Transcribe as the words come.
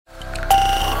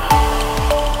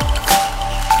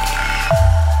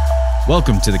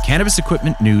Welcome to the Cannabis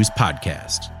Equipment News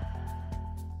Podcast.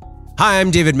 Hi, I'm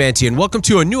David Manti, and welcome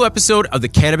to a new episode of the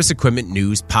Cannabis Equipment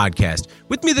News Podcast.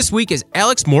 With me this week is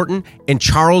Alex Morton and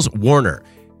Charles Warner.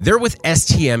 They're with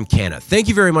STM Canna. Thank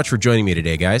you very much for joining me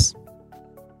today, guys.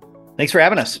 Thanks for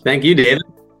having us. Thank you, David.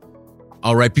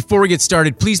 All right, before we get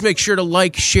started, please make sure to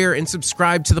like, share, and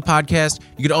subscribe to the podcast.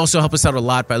 You can also help us out a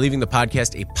lot by leaving the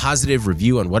podcast a positive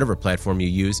review on whatever platform you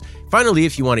use. Finally,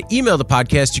 if you want to email the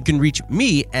podcast, you can reach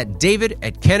me at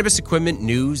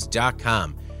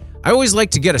david@cannabisequipmentnews.com. I always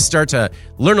like to get a start to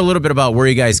learn a little bit about where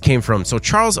you guys came from. So,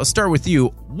 Charles, I'll start with you.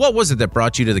 What was it that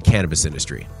brought you to the cannabis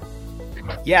industry?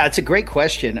 Yeah, it's a great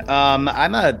question. I'm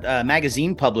a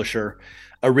magazine publisher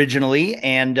originally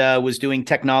and was doing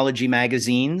technology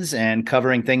magazines and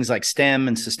covering things like STEM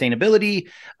and sustainability.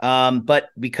 But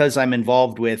because I'm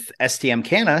involved with STM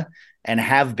Canna and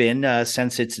have been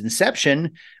since its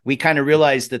inception, we kind of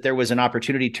realized that there was an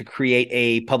opportunity to create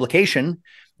a publication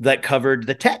that covered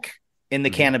the tech in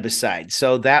the cannabis side.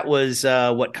 So that was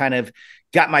what kind of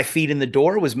got my feet in the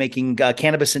door, was making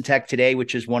Cannabis and Tech Today,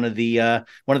 which is one of the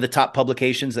top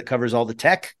publications that covers all the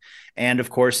tech. And of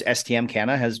course, STM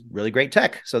Canna has really great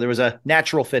tech. So there was a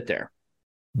natural fit there.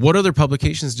 What other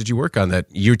publications did you work on that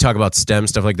you talk about STEM,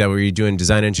 stuff like that? Were you doing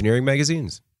design engineering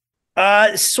magazines?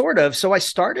 Sort of. So I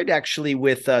started actually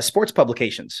with sports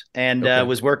publications and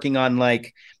was working on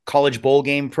like college bowl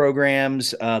game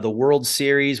programs, the World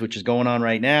Series, which is going on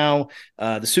right now,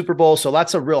 the Super Bowl. So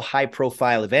lots of real high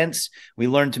profile events. We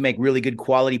learned to make really good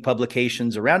quality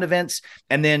publications around events.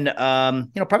 And then,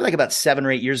 probably like about 7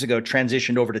 or 8 years ago,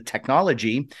 transitioned over to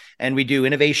technology, and we do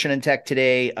innovation and tech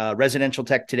today, residential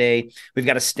tech today. We've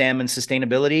got a STEM and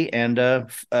sustainability, and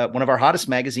one of our hottest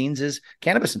magazines is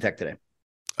Cannabis and Tech Today.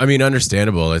 I mean,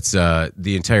 understandable. It's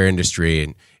the entire industry,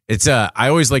 and it's I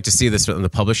always like to see this on the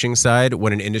publishing side.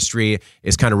 When an industry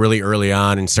is kind of really early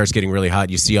on and starts getting really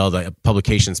hot, you see all the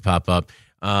publications pop up.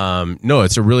 No,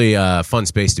 it's a really fun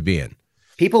space to be in.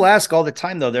 People ask all the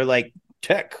time, though. They're like,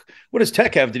 "Tech? What does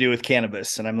tech have to do with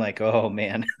cannabis?" And I'm like, "Oh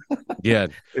man." Yeah.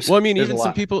 Well, I mean, even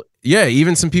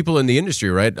some people in the industry,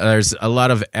 right? There's a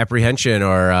lot of apprehension,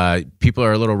 or people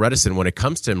are a little reticent when it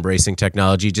comes to embracing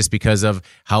technology just because of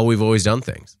how we've always done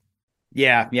things.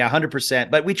 Yeah,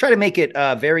 100%. But we try to make it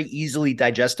very easily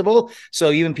digestible.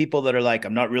 So even people that are like,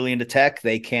 I'm not really into tech,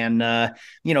 they can, kind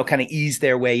of ease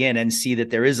their way in and see that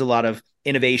there is a lot of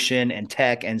innovation and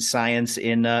tech and science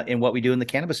in what we do in the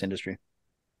cannabis industry.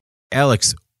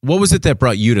 Alex, what was it that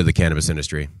brought you to the cannabis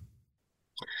industry?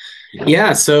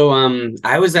 Yeah, so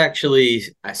I was actually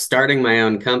starting my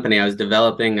own company. I was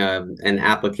developing an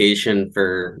application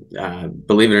for,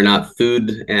 believe it or not,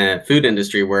 food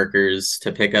industry workers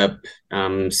to pick up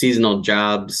seasonal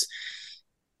jobs.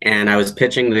 And I was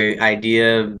pitching the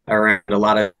idea around a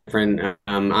lot of different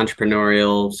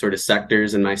entrepreneurial sort of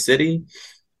sectors in my city.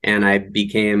 And I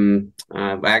became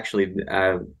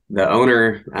the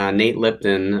owner, Nate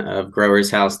Lipton of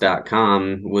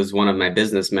GrowersHouse.com, was one of my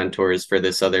business mentors for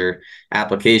this other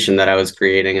application that I was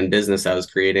creating and business I was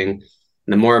creating. And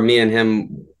the more me and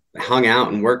him hung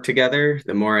out and worked together,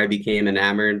 the more I became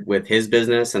enamored with his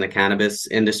business and the cannabis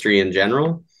industry in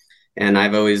general. And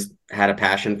I've always had a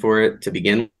passion for it to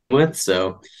begin with.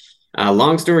 So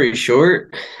long story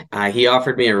short, he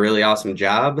offered me a really awesome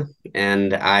job,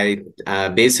 and I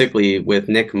basically, with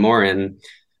Nick Morin,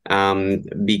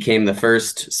 became the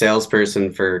first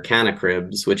salesperson for Canna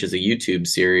Cribs, which is a YouTube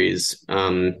series,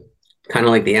 kind of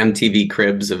like the MTV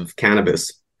Cribs of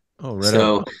cannabis. Oh, right.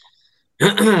 So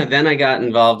then I got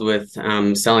involved with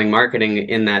selling marketing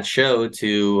in that show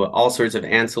to all sorts of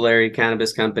ancillary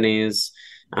cannabis companies,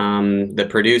 the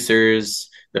producers,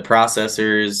 the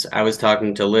processors. I was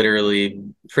talking to literally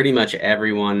pretty much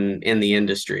everyone in the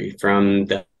industry, from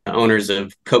the owners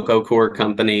of Coco Core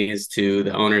companies to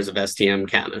the owners of STM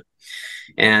Canna.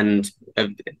 And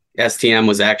STM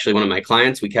was actually one of my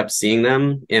clients. We kept seeing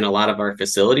them in a lot of our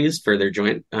facilities for their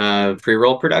joint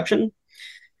pre-roll production,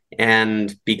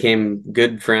 and became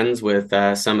good friends with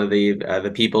some of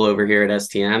the people over here at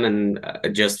STM, and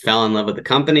just fell in love with the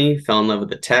company, fell in love with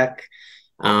the tech.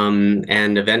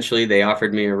 And eventually they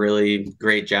offered me a really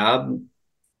great job,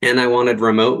 and I wanted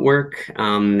remote work.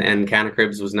 And Canna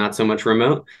Cribs was not so much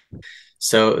remote.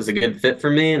 So it was a good fit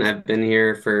for me. And I've been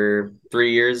here for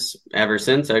 3 years ever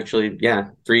since. Actually,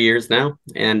 3 years now,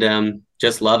 and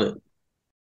just love it.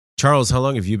 Charles, how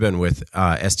long have you been with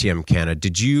STM Canna?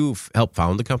 Did you help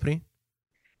found the company?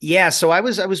 Yeah, so I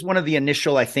was one of the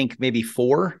initial, I think maybe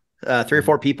 4 three or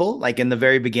four people, like in the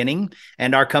very beginning.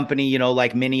 And our company, you know,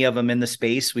 like many of them in the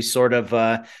space, we sort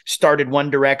of started one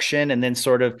direction, and then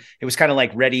sort of it was kind of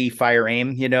like ready, fire,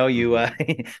 aim. You know, you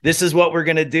this is what we're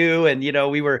gonna do. And you know,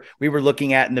 we were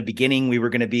looking at in the beginning, we were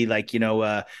gonna be like, you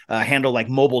know, handle like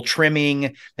mobile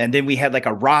trimming, and then we had like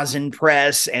a rosin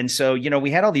press, and so you know,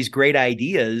 we had all these great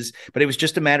ideas, but it was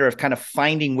just a matter of kind of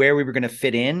finding where we were going to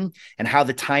fit in and how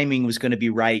the timing was going to be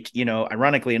right. You know,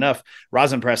 ironically enough,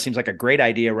 rosin press seems like a great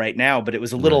idea right now, but it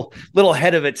was a little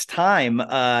ahead of its time,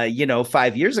 you know,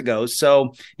 5 years ago.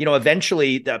 So, you know,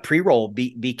 eventually the pre-roll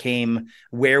became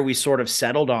where we sort of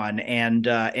settled on, and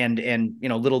you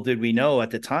know, little did we know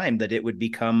at the time that it would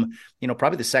become, you know,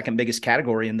 probably the second biggest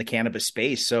category in the cannabis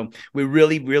space. So we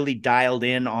really dialed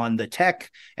in on the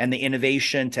tech and the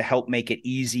innovation to help make it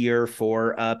easier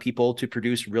for people to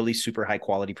produce really super high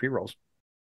quality pre-rolls.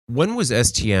 When was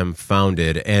STM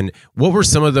founded, and what were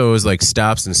some of those like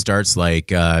stops and starts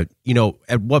like, you know,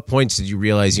 at what points did you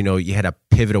realize, you know, you had to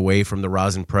pivot away from the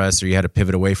rosin press, or you had to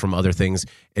pivot away from other things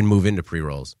and move into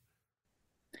pre-rolls?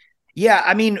 Yeah,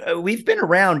 I mean, we've been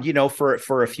around, you know,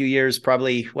 for a few years,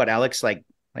 probably what, Alex, like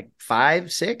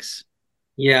 5, 6?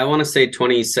 Yeah, I want to say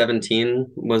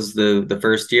 2017 was the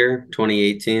first year,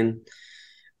 2018.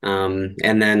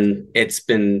 And then it's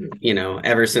been, you know,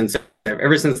 ever since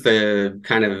the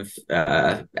kind of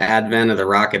advent of the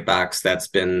Rocket Box, that's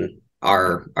been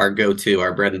our go-to,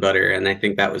 our bread and butter. And I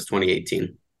think that was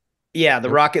 2018. Yeah, the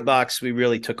Rocket Box, we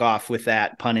really took off with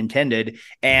that, pun intended.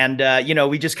 And, you know,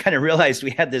 we just kind of realized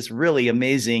we had this really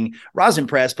amazing rosin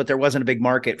press, but there wasn't a big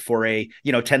market for a,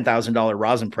 you know, $10,000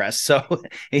 rosin press. So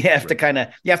you have to kind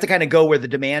of go where the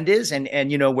demand is,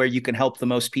 and, you know, where you can help the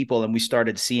most people. And we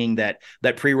started seeing that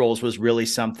pre-rolls was really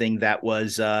something that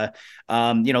was,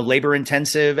 you know, labor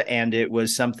intensive. And it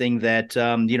was something that,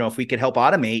 you know, if we could help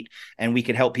automate and we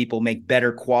could help people make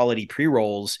better quality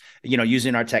pre-rolls, you know,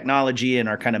 using our technology and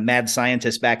our kind of mad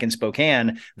scientists back in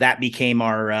Spokane, that became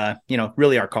our, you know,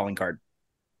 really our calling card.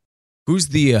 Who's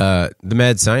the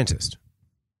mad scientist?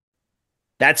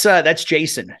 That's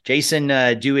Jason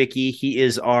Dewicki.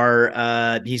 He's our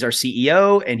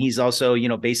CEO, and he's also, you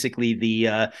know, basically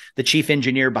the chief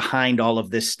engineer behind all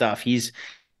of this stuff. He's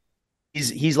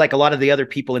like a lot of the other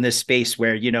people in this space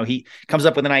where, you know, he comes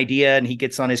up with an idea and he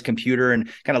gets on his computer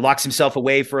and kind of locks himself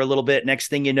away for a little bit. Next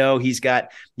thing you know, he's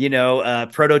got, you know,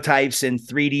 prototypes in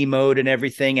 3D mode and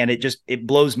everything. And it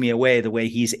blows me away the way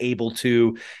he's able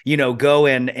to, you know, go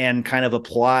and kind of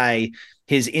apply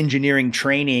his engineering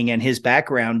training and his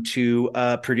background to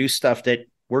produce stuff that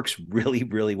works really,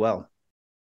 really well.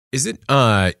 Is it,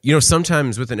 you know,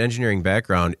 sometimes with an engineering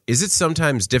background, is it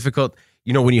sometimes difficult,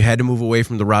 you know, when you had to move away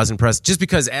from the rosin press, just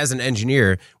because as an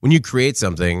engineer, when you create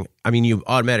something, I mean, you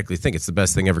automatically think it's the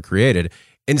best thing ever created.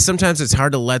 And sometimes it's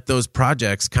hard to let those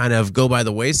projects kind of go by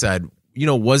the wayside. You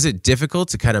know, was it difficult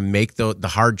to kind of make the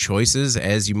hard choices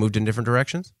as you moved in different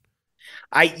directions?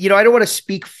 I don't want to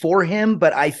speak for him,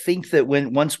 but I think that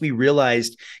once we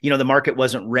realized, you know, the market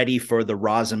wasn't ready for the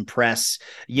rosin press,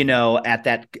 you know, at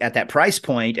that price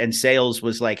point, and sales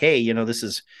was like, hey, you know, this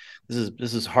is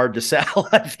hard to sell.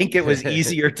 I think it was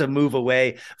easier to move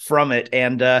away from it.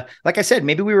 And like I said,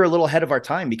 maybe we were a little ahead of our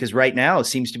time, because right now it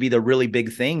seems to be the really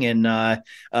big thing in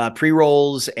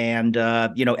pre-rolls and,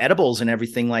 you know, edibles and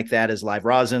everything like that is live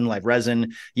rosin, live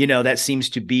resin. You know, that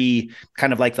seems to be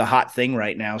kind of like the hot thing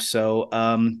right now. So,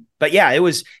 but yeah, it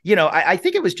was, you know, I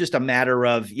think it was just a matter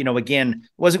of, you know, again,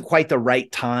 wasn't quite the right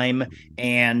time.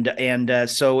 And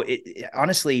so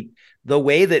honestly, the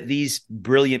way that these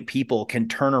brilliant people can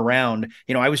turn around,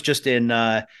 you know, I was just in,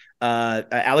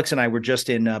 Alex and I were just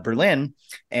in Berlin,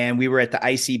 and we were at the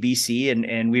ICBC,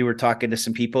 and we were talking to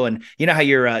some people, and you know how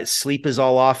your sleep is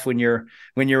all off when you're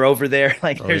over there,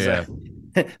 like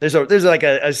there's like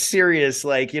a serious,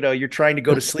 like, you know, you're trying to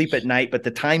go to sleep at night, but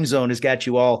the time zone has got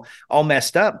you all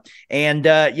messed up. And,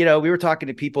 you know, we were talking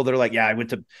to people that are like, yeah, I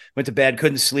went to bed,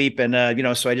 couldn't sleep. And, you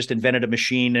know, so I just invented a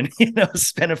machine and, you know,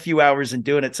 spent a few hours in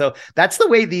doing it. So that's the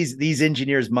way these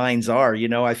engineers' minds are. You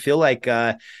know, I feel like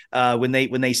when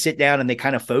they sit down and they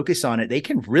kind of focus on it, they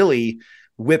can really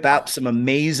whip out some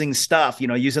amazing stuff, you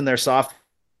know, using their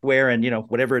software and, you know,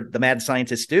 whatever the mad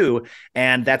scientists do.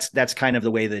 And that's kind of the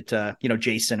way that, you know,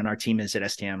 Jason and our team is at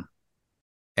STM.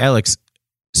 Alex,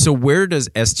 so where does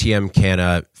STM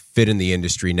Canna fit in the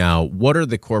industry now? What are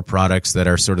the core products that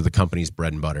are sort of the company's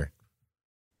bread and butter?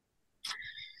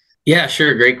 Yeah,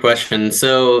 sure. Great question.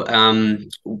 So,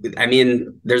 I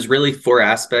mean, there's really 4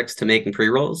 aspects to making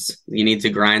pre-rolls. You need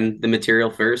to grind the material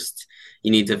first.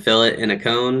 You need to fill it in a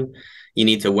cone. You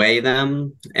need to weigh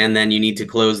them, and then you need to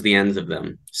close the ends of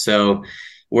them. So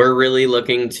we're really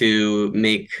looking to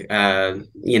make,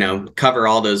 cover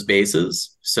all those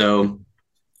bases. So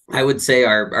I would say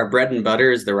our bread and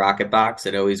butter is the Rocket Box.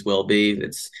 It always will be.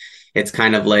 It's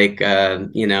kind of like,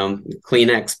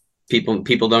 Kleenex.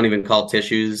 People don't even call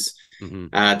tissues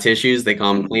tissues. They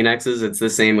call them Kleenexes. It's the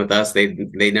same with us.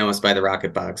 They know us by the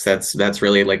Rocket Box. That's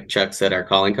really, like Chuck said, our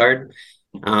calling card.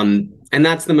 And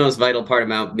that's the most vital part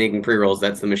about making pre-rolls.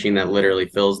 That's the machine that literally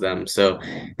fills them. So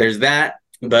there's that.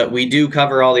 But we do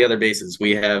cover all the other bases.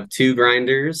 We have 2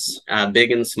 grinders,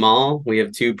 big and small. We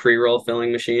have 2 pre-roll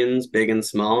filling machines, big and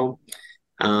small.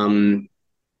 And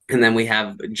then we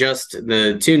have just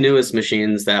the 2 newest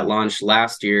machines that launched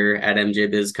last year at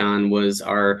MJBizCon was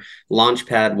our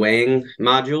Launchpad weighing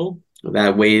module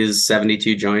that weighs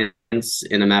 72 joints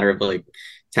in a matter of like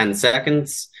 10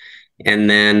 seconds. And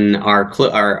then our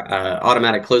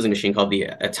automatic closing machine called the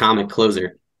Atomic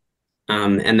Closer.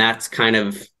 And that's kind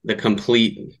of the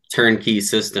complete turnkey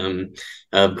system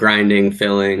of grinding,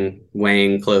 filling,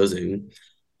 weighing, closing.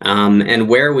 And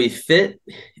where we fit,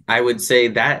 I would say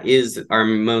that is our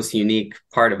most unique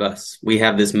part of us. We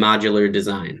have this modular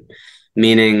design,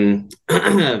 meaning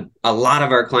a lot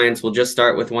of our clients will just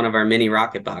start with one of our mini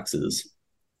Rocket Boxes,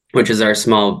 which is our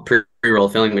small pre-roll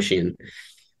filling machine.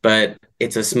 But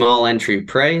it's a small entry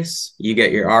price. You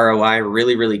get your ROI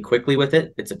really, really quickly with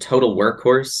it. It's a total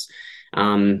workhorse.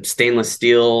 Stainless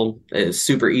steel is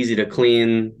super easy to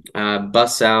clean,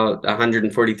 busts out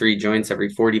 143 joints every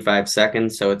 45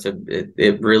 seconds. So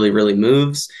it really, really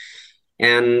moves.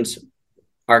 And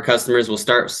our customers will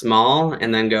start small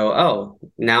and then go, oh,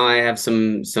 now I have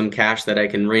some cash that I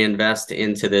can reinvest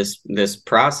into this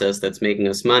process that's making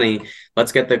us money.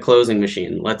 Let's get the closing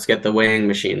machine. Let's get the weighing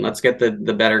machine. Let's get the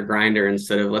better grinder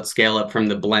instead of let's scale up from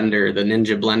the blender, the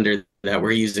Ninja blender that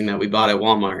we're using that we bought at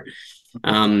Walmart.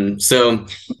 So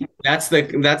that's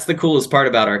the coolest part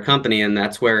about our company. And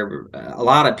that's where a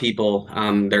lot of people,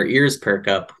 their ears perk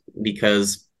up,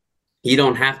 because you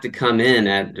don't have to come in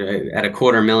at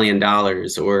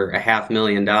 $250,000 or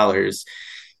 $500,000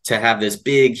 to have this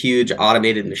big, huge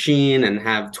automated machine and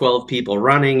have 12 people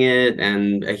running it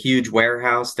and a huge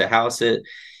warehouse to house it.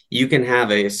 You can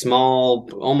have a small,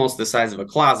 almost the size of a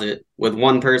closet with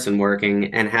one person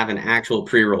working and have an actual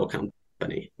pre-roll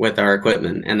company with our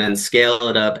equipment, and then scale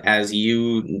it up as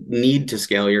you need to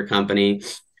scale your company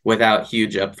without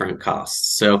huge upfront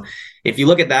costs. So if you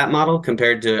look at that model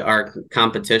compared to our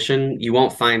competition, you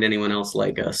won't find anyone else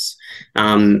like us.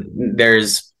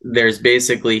 There's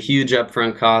basically huge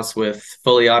upfront costs with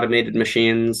fully automated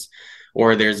machines,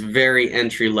 or there's very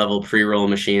entry-level pre-roll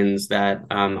machines that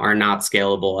are not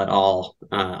scalable at all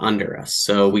under us.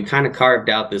 So we kind of carved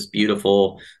out this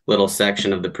beautiful little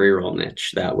section of the pre-roll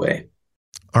niche that way.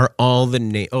 Are all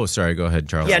the oh, sorry, go ahead,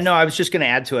 Charles. Yeah, no, I was just going to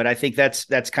add to it. I think that's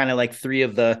kind of like 3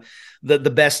 of the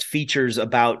best features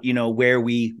about, where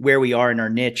we are in our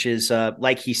niche is,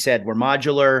 like he said, we're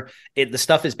modular. The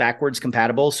stuff is backwards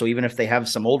compatible. So even if they have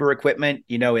some older equipment,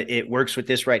 it works with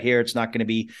this right here. It's not going to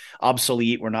be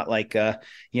obsolete. We're not like,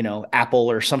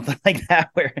 Apple or something like that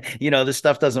where, this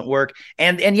stuff doesn't work.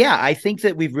 And yeah, I think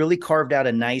that we've really carved out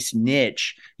a nice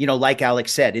niche. Like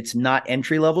Alex said, it's not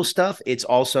entry level stuff. It's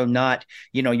also not,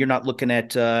 you're not looking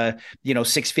at,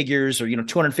 6 figures or,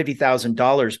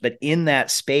 $250,000, but in that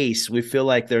space, we feel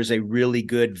like there's a really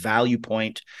good value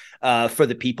point for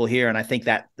the people here. And I think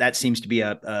that seems to be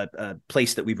a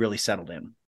place that we've really settled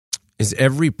in. Is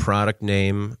every product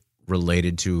name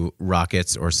related to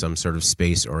rockets or some sort of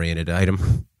space-oriented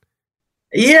item?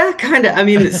 Yeah, kind of. I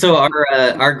mean, so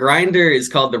our grinder is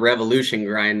called the Revolution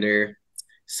grinder.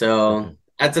 So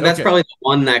that's probably the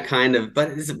one that kind of,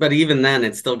 but even then,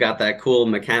 it's still got that cool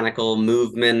mechanical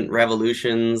movement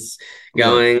revolutions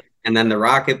going. Yeah. And then the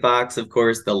Rocket Box, of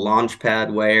course, the Launchpad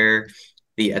weigher,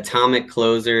 the Atomic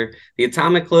Closer. The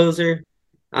Atomic Closer,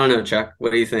 I don't know, Chuck.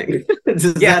 What do you think?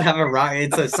 Does that have a rocket?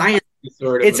 It's a science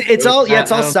sort of. It's all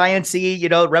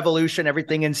sciencey, revolution,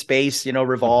 everything in space,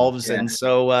 revolves. Yeah. And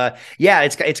so,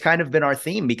 it's kind of been our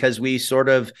theme, because we sort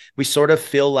of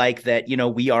feel like that,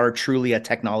 we are truly a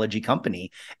technology company,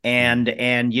 and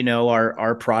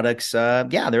our products,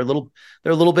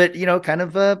 they're a little bit, kind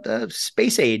of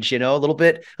space age, a little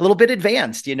bit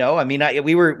advanced, I mean,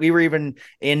 we were even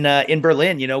in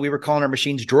Berlin, we were calling our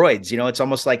machines droids. It's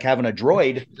almost like having a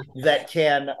droid that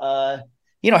can,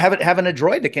 having a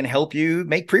droid that can help you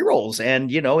make pre-rolls.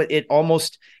 And, it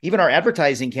almost, even our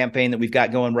advertising campaign that we've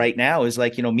got going right now is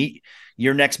like, meet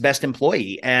your next best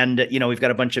employee. And, we've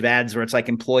got a bunch of ads where it's like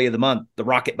employee of the month, the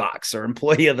Rocket Box, or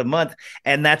employee of the month.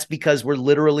 And that's because we're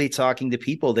literally talking to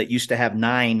people that used to have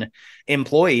 9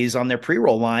 employees on their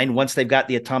pre-roll line. Once they've got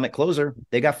the Atomic Closer,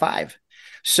 they got 5.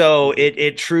 So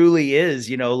it truly is,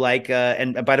 like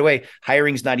and by the way,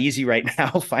 hiring's not easy right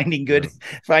now. Finding good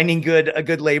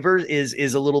labor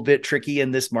is a little bit tricky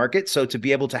in this market. So to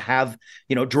be able to have,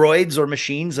 droids or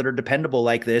machines that are dependable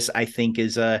like this, I think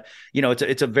is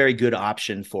it's a very good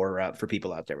option for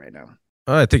people out there right now.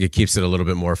 I think it keeps it a little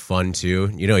bit more fun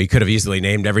too. You could have easily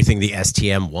named everything the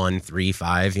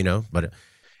STM-135, but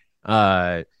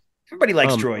everybody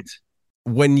likes droids.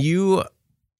 When you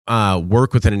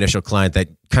work with an initial client that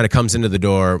kind of comes into the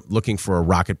door looking for a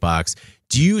rocket box,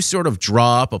 do you sort of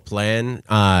draw up a plan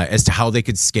as to how they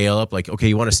could scale up? Like, okay,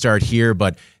 you want to start here,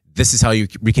 but this is how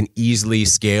we can easily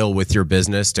scale with your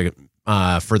business to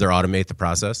further automate the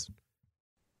process?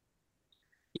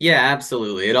 Yeah,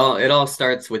 absolutely. It all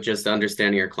starts with just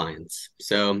understanding your clients.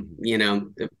 So,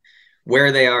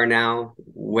 where they are now,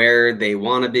 where they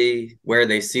want to be, where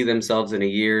they see themselves in a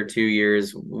year, 2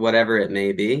 years, whatever it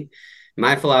may be.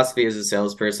 My philosophy as a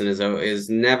salesperson is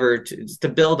never to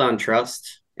build on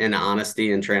trust and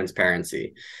honesty and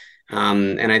transparency.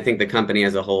 And I think the company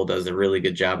as a whole does a really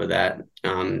good job of that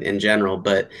in general.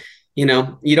 But, you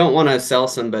don't want to sell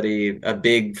somebody a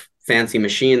big fancy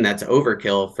machine that's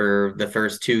overkill for the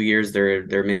first 2 years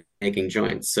they're making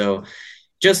joints. So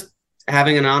just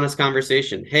having an honest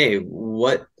conversation. Hey,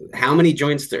 how many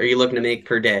joints are you looking to make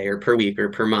per day or per week or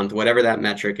per month, whatever that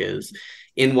metric is?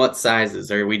 In what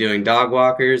sizes? Are we doing dog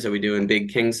walkers? Are we doing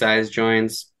big king size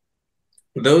joints?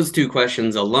 Those two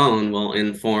questions alone will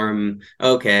inform,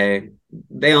 okay,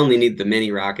 they only need the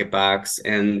mini rocket box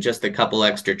and just a couple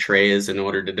extra trays in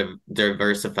order to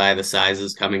diversify the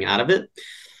sizes coming out of it.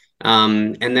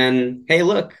 And then, hey,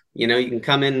 look, you can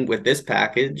come in with this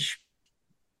package,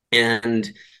 and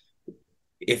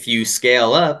if you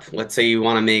scale up, let's say you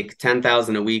want to make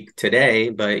 10,000 a week today,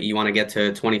 but you want to get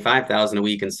to 25,000 a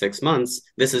week in 6 months,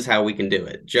 this is how we can do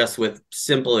it, just with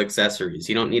simple accessories.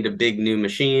 You don't need a big new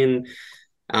machine.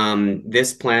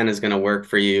 This plan is going to work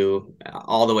for you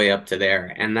all the way up to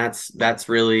there. And that's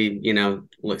really,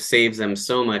 saves them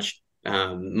so much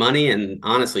money and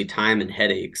honestly time and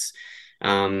headaches.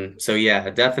 So yeah,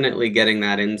 definitely getting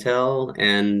that intel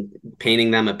and painting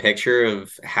them a picture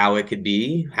of how it could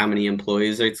be, how many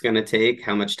employees it's going to take,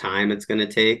 how much time it's going to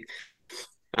take.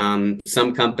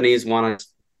 Some companies want to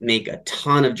make a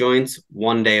ton of joints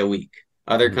 1 day a week.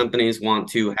 Other companies want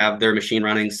to have their machine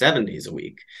running 7 days a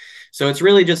week. So it's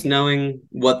really just knowing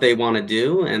what they want to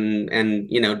do and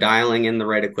dialing in the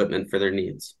right equipment for their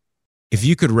needs. If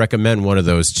you could recommend one of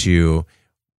those two,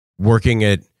 working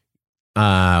at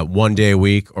 1 day a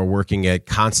week or working it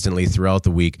constantly throughout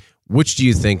the week, which do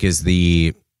you think is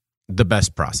the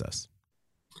best process?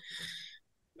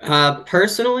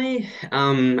 Personally,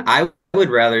 I would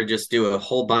rather just do a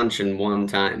whole bunch in one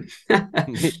time.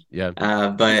 Yeah.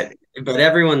 But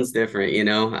everyone's different,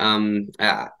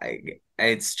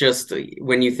 it's just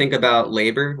when you think about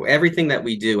labor, everything that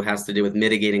we do has to do with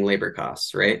mitigating labor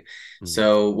costs, right? Mm-hmm.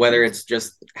 So whether it's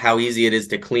just how easy it is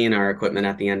to clean our equipment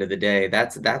at the end of the day,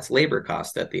 that's labor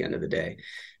cost at the end of the day.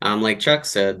 Like Chuck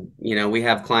said, we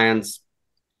have clients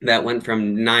that went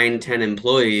from 9-10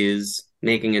 employees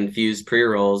making infused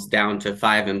pre-rolls down to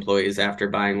 5 employees after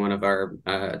buying one of our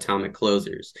atomic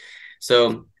closers.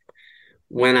 So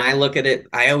when I look at it,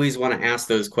 I always want to ask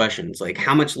those questions, like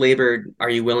how much labor are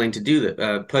you willing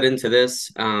to put into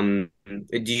this? Do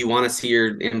you want to see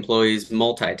your employees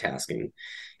multitasking?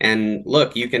 And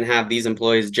look, you can have these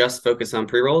employees just focus on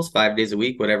pre-rolls 5 days a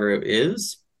week, whatever it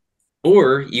is.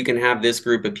 Or you can have this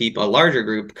group of people, a larger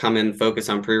group, come in, focus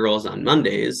on pre-rolls on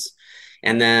Mondays,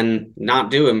 and then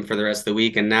not do them for the rest of the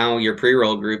week. And now your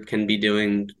pre-roll group can be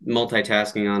doing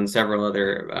multitasking on several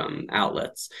other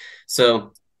outlets.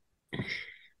 So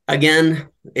again,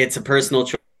 it's a personal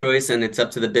choice and it's up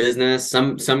to the business.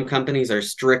 Some companies are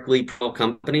strictly pro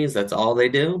companies. That's all they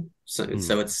do. So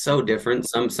it's so different.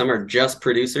 Some are just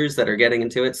producers that are getting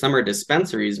into it. Some are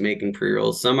dispensaries making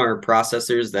pre-rolls. Some are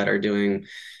processors that are doing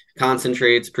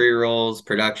concentrates, pre-rolls,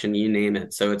 production, you name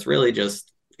it. So it's really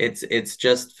just, it's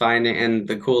just finding, and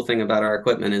the cool thing about our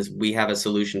equipment is we have a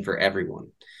solution for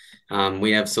everyone.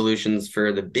 We have solutions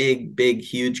for the big,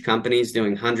 huge companies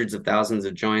doing hundreds of thousands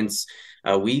of joints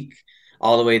a week,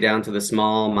 all the way down to the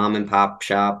small mom and pop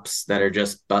shops that are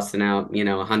just busting out,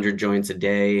 100 joints a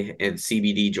day and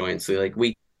CBD joints. So like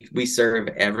we serve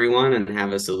everyone and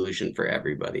have a solution for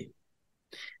everybody.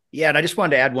 Yeah. And I just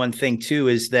wanted to add one thing too,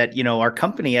 is that, our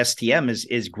company STM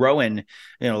is growing,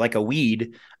 like a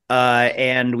weed.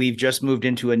 And we've just moved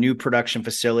into a new production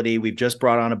facility. We've just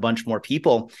brought on a bunch more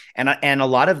people. And a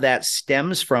lot of that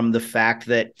stems from the fact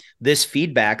that this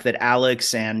feedback that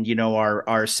Alex and,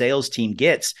 our sales team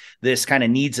gets, this kind of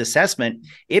needs assessment,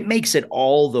 it makes it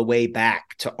all the way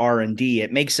back to R&D.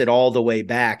 It makes it all the way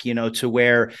back, to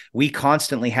where we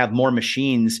constantly have more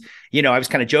machines. I was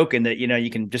kind of joking that, you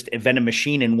can just invent a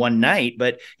machine in one night,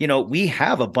 but, we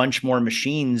have a bunch more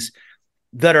machines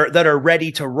that are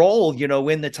ready to roll,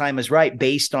 when the time is right,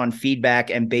 based on feedback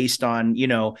and based on,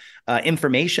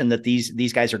 information that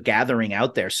these guys are gathering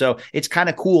out there. So it's kind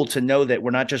of cool to know that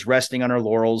we're not just resting on our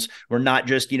laurels. We're not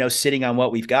just, sitting on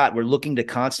what we've got. We're looking to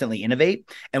constantly innovate,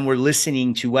 and we're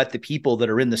listening to what the people that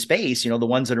are in the space, the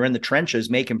ones that are in the trenches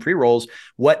making pre-rolls,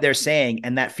 what they're saying.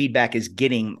 And that feedback is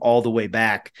getting all the way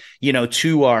back,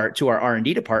 to our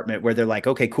R&D department, where they're like,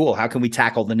 okay, cool. How can we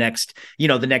tackle the next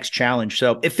challenge?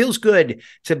 So it feels good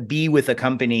to be with a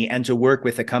company and to work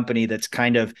with a company that's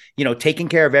kind of, taking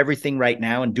care of everything right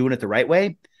now and doing it the right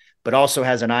way, but also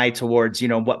has an eye towards,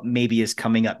 what maybe is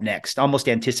coming up next, almost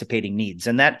anticipating needs.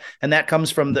 And that comes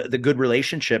from the good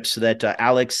relationships that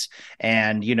Alex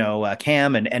and,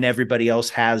 Cam and everybody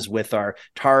else has with our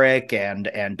Tarek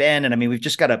and Ben. And I mean,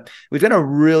 we've got a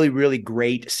really, really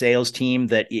great sales team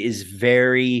that is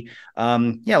very,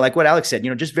 like what Alex said,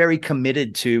 just very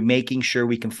committed to making sure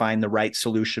we can find the right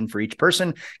solution for each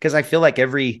person. Cause I feel like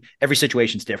every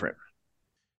situation's different.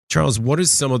 Charles, what is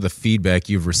some of the feedback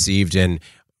you've received, and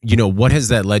what has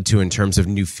that led to in terms of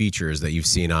new features that you've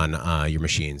seen on your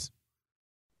machines?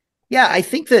 Yeah, I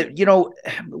think that,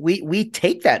 we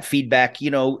take that feedback,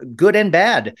 good and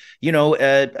bad,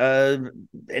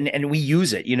 and we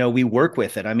use it, we work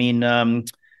with it. I mean,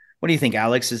 what do you think,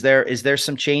 Alex? Is there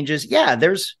some changes? Yeah,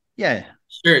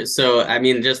 Sure. So, I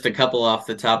mean, just a couple off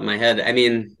the top of my head. I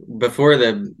mean, before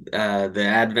the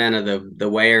advent of the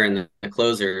weigher and the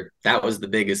closer, that was the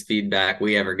biggest feedback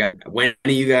we ever got. When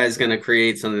are you guys going to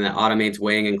create something that automates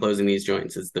weighing and closing these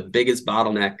joints? It's the biggest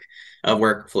bottleneck of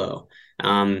workflow.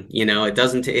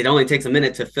 It only takes a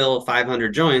minute to fill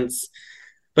 500 joints,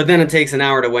 but then it takes an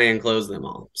hour to weigh and close them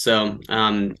all. So,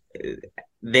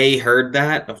 they heard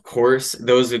that. Of course,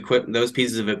 those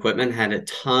pieces of equipment had a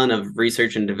ton of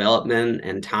research and development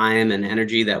and time and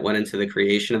energy that went into the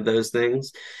creation of those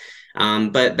things.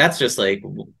 But that's just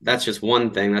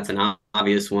one thing. That's an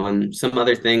obvious one. Some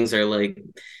other things are like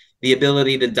the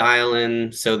ability to dial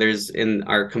in. So there's in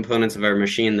our components of our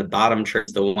machine, the bottom tray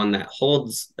is the one that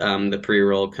holds the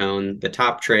pre-roll cone. The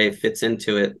top tray fits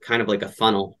into it kind of like a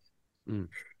funnel. Mm.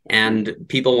 And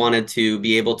people wanted to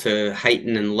be able to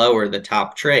heighten and lower the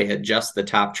top tray, adjust the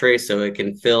top tray so it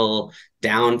can fill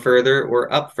down further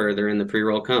or up further in the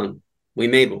pre-roll cone. We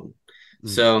made one.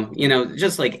 So,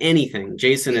 just like anything,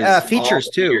 Jason is features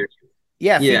too.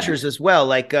 Yeah, features as well.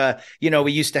 Like,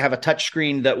 we used to have a touch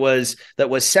screen that was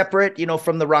separate,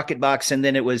 from the Rocket Box, and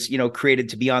then it was, created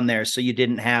to be on there. So you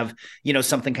didn't have,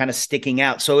 something kind of sticking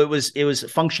out. So it was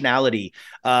functionality,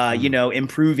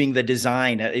 improving the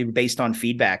design based on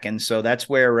feedback. And so that's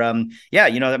where,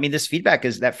 this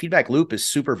feedback loop is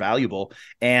super valuable.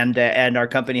 And our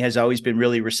company has always been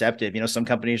really receptive. Some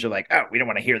companies are like, oh, we don't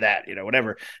want to hear that,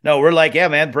 whatever. No, we're like, yeah,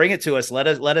 man, bring it to us. Let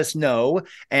us know.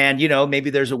 And,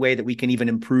 maybe there's a way that we can even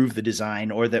improve the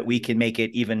design, or that we can make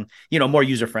it even, more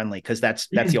user-friendly, because that's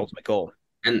the ultimate goal.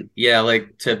 And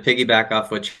like to piggyback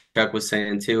off what Chuck was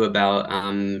saying too about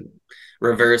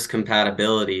reverse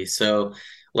compatibility. So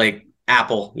like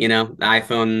Apple,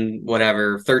 iPhone,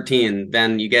 whatever, 13,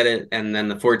 then you get it. And then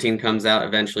the 14 comes out.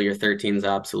 Eventually your 13 is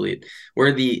obsolete.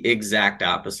 We're the exact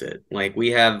opposite. Like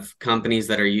we have companies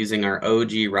that are using our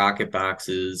OG Rocket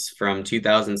Boxes from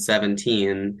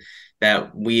 2017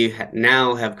 that we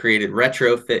now have created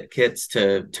retrofit kits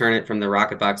to turn it from the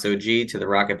Rocket Box OG to the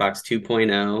Rocket Box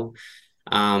 2.0.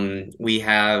 We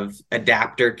have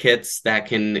adapter kits that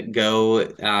can go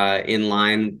in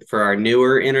line for our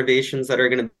newer innovations that are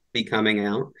going to be coming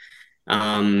out.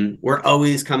 We're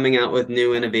always coming out with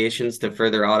new innovations to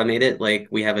further automate it. Like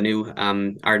we have a new,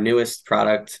 our newest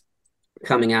product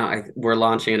coming out. We're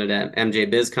launching it at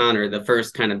MJ BizCon, or the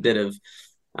first kind of bit of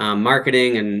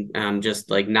marketing and just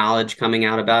like knowledge coming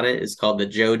out about it is called the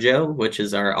JoJo, which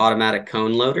is our automatic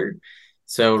cone loader.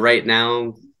 So right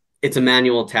now it's a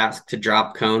manual task to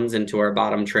drop cones into our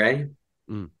bottom tray.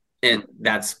 And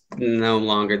that's no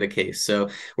longer the case. So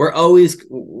we're always,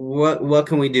 what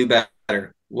can we do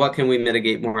better? What can we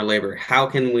mitigate more labor? How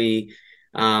can we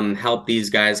help these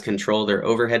guys control their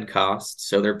overhead costs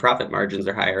so their profit margins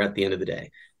are higher at the end of the day?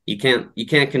 You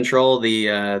can't control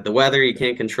the weather. You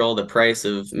can't control the price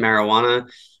of marijuana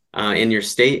in your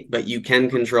state, but you can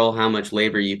control how much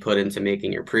labor you put into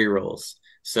making your pre-rolls.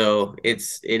 So it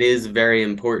is very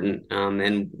important.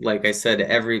 And like I said,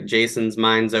 Jason's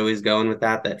mind's always going with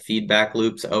that feedback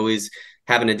loop's always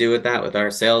having to do with that with our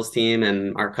sales team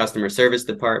and our customer service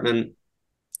department,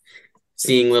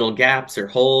 seeing little gaps or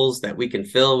holes that we can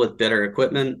fill with better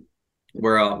equipment.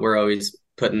 We're always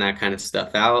putting that kind of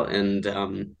stuff out.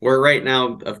 And we're right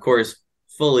now, of course,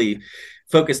 fully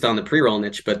focused on the pre-roll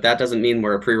niche, but that doesn't mean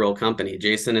we're a pre-roll company.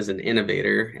 Jason is an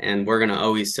innovator, and we're going to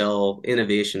always sell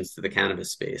innovations to the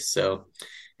cannabis space. So,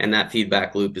 and that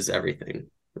feedback loop is everything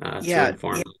to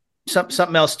inform.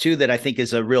 Something else too that I think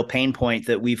is a real pain point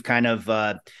that we've kind of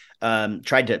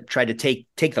tried to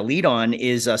take the lead on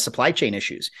is supply chain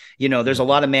issues. There's a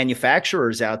lot of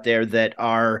manufacturers out there that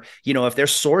are, if they're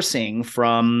sourcing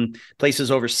from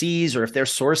places overseas, or if they're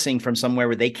sourcing from somewhere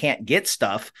where they can't get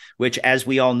stuff, which, as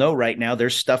we all know right now,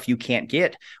 there's stuff you can't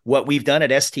get. What we've done at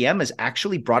STM is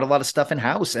actually brought a lot of stuff in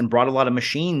house and brought a lot of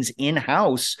machines in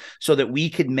house so that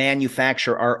we could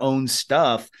manufacture our own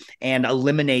stuff and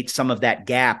eliminate some of that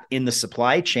gap in the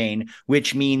supply chain,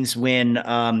 which means when,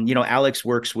 Alex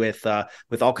works with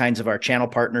all kinds of our channel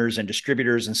partners and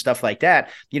distributors and stuff like that,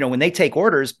 when they take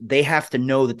orders, they have to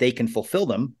know that they can fulfill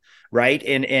them, right,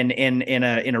 in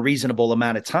a reasonable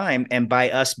amount of time. And by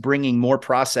us bringing more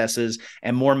processes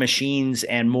and more machines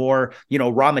and more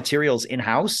raw materials in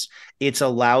house, it's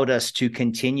allowed us to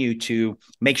continue to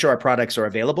make sure our products are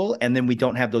available, and then we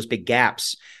don't have those big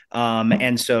gaps.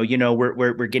 And so,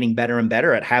 we're getting better and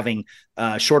better at having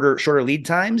shorter lead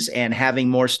times and having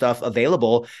more stuff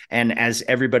available. And as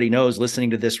everybody knows,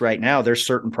 listening to this right now, there's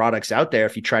certain products out there.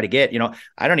 If you try to get,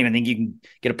 I don't even think you can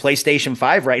get a PlayStation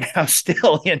 5 right now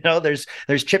still,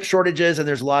 there's chip shortages and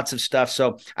there's lots of stuff.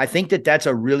 So I think that that's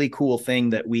a really cool thing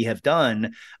that we have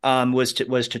done, was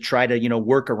to try to,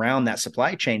 work around that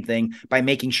supply chain thing by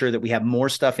making sure that we have more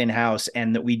stuff in house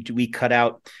and that we cut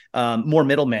out more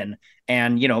middlemen,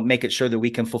 and make it sure that we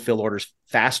can fulfill orders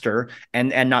faster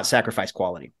and not sacrifice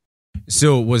quality.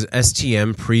 So was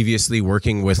STM previously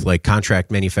working with like contract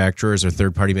manufacturers or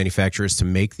third-party manufacturers to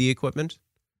make the equipment?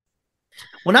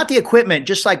 Well, not the equipment,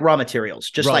 just like raw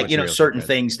materials, certain okay.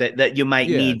 things that you might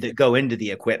need that go into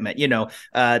the equipment,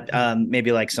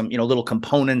 maybe like some, little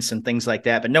components and things like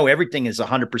that. But no, everything is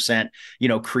 100%,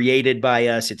 created by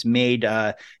us. It's made,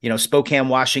 Spokane,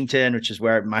 Washington, which is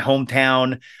where my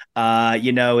hometown,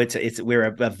 we're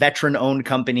a veteran owned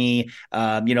company.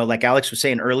 Like Alex was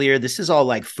saying earlier, this is all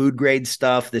like food grade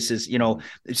stuff. This is,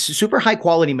 it's super high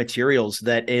quality materials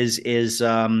that is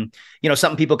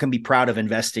something people can be proud of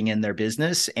investing in their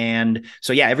business. And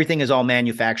so, everything is all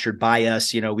manufactured by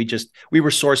us. We were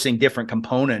sourcing different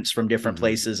components from different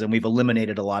places, and we've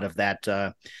eliminated a lot of that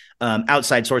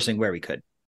outside sourcing where we could.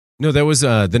 No, that was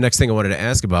the next thing I wanted to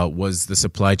ask about was the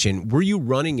supply chain. Were you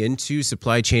running into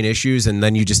supply chain issues and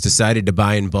then you just decided to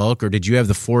buy in bulk, or did you have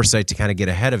the foresight to kind of get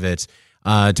ahead of it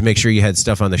to make sure you had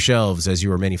stuff on the shelves as you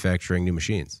were manufacturing new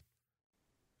machines?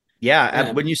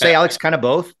 Yeah. Wouldn't you say, Alex, kind of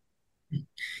both?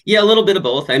 Yeah, a little bit of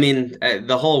both. I mean,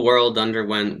 the whole world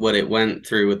underwent what it went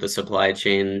through with the supply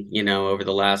chain, over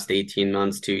the last 18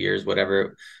 months, 2 years,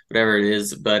 whatever it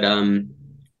is. But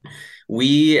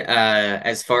we,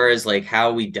 as far as like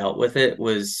how we dealt with it,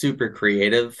 was super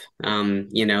creative.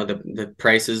 The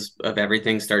prices of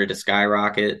everything started to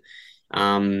skyrocket.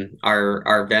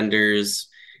 Our vendors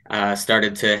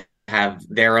started to have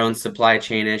their own supply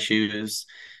chain issues.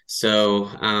 So,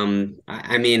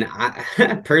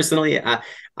 I personally,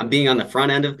 I'm being on the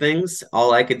front end of things.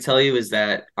 All I could tell you is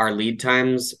that our lead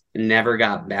times never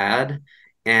got bad,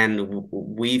 and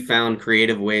we found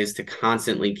creative ways to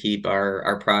constantly keep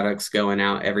our products going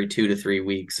out every 2 to 3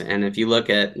 weeks. And if you look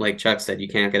at, like Chuck said, you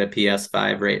can't get a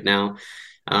PS5 right now.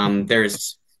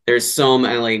 There's so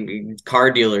many, like, car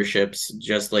dealerships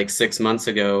just like 6 months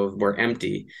ago were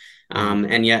empty,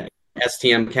 and yet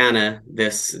STM Canna,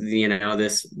 this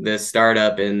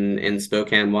startup in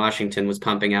Spokane, Washington, was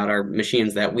pumping out our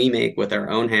machines that we make with our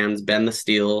own hands, bend the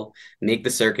steel, make the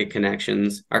circuit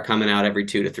connections, are coming out every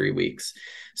 2 to 3 weeks.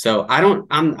 So I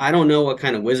don't know what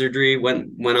kind of wizardry went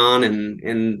on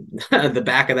in the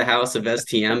back of the house of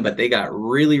STM, but they got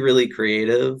really, really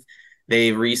creative.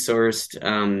 They resourced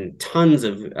tons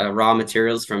of raw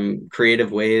materials from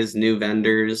creative ways, new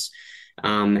vendors,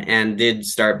 and did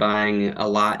start buying a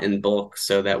lot in bulk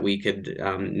so that we could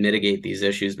mitigate these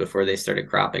issues before they started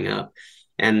cropping up.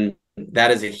 And that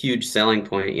is a huge selling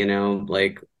point,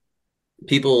 like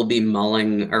people will be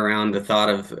mulling around the thought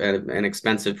of an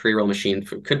expensive pre-roll machine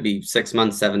could be 6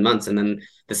 months, 7 months. And then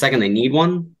the second they need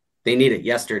one, they need it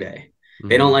yesterday.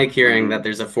 They don't like hearing that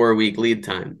there's a 4-week lead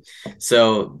time.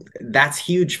 So that's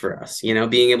huge for us,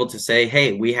 being able to say,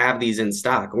 hey, we have these in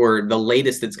stock, or the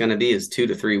latest it's going to be is 2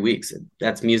 to 3 weeks.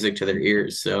 That's music to their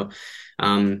ears. So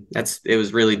it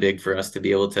was really big for us to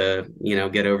be able to,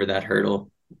 get over that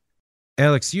hurdle.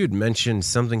 Alex, you had mentioned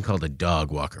something called a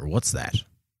dog walker. What's that?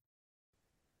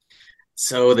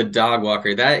 So the dog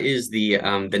walker, that is the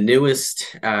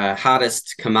newest,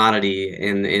 hottest commodity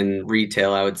in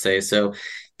retail, I would say. So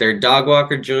their dog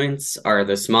walker joints are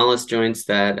the smallest joints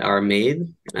that are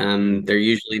made. They're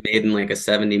usually made in like a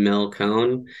 70 mil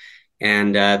cone,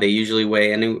 and they usually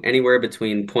weigh anywhere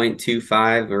between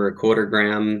 0.25 or a quarter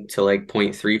gram to like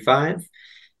 0.35.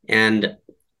 And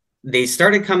they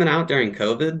started coming out during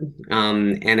COVID,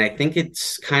 and I think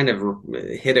it's kind of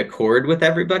hit a chord with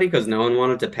everybody because no one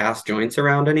wanted to pass joints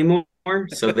around anymore.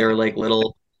 So they're like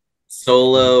little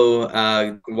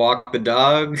solo walk the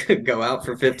dog, go out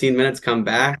for 15 minutes, come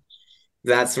back,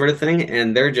 that sort of thing.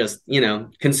 And they're just,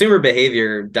 consumer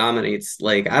behavior dominates.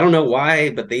 Like, I don't know why,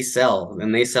 but they sell,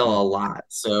 and they sell a lot.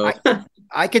 So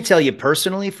I could tell you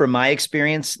personally from my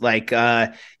experience, like,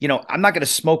 I'm not going to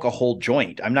smoke a whole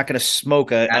joint. I'm not going to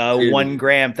smoke a 1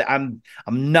 gram. I'm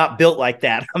not built like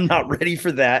that. I'm not ready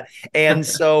for that. And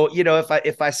so,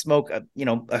 if I smoke,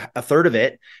 a third of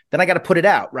it, then I got to put it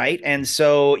out. Right. And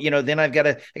so, then I got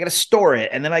to store it.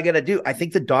 And then I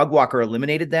think the dog walker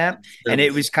eliminated that. And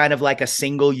it was kind of like a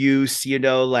single use,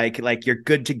 like you're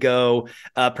good to go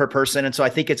per person. And so I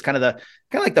think it's kind of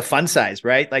like the fun size,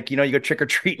 right? Like, you go trick or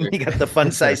treating, you got the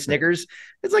fun size Snickers.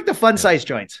 It's like the fun size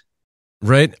joints.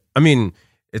 Right. I mean,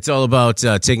 it's all about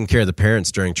taking care of the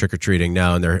parents during trick or treating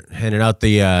now, and they're handing out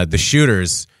the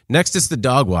shooters. Next is the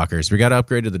dog walkers. We got to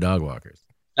upgrade to the dog walkers.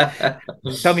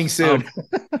 Coming soon.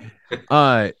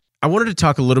 I wanted to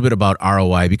talk a little bit about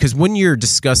ROI, because when you're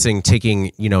discussing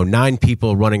taking, 9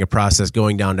 people running a process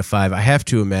going down to 5, I have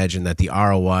to imagine that the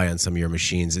ROI on some of your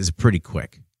machines is pretty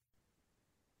quick.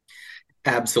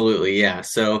 Absolutely. Yeah.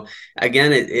 So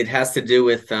again, it has to do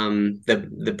with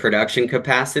the production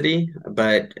capacity,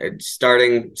 but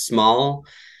starting small,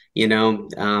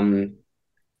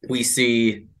 we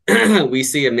see we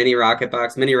see a mini rocket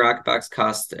box. Mini rocket box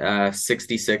cost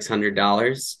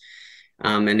 $6,600.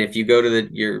 And if you go to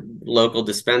your local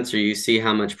dispensary, you see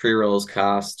how much pre-rolls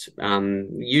cost,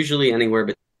 usually anywhere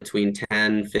between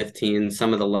 10, 15,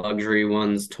 some of the luxury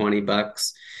ones,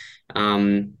 $20.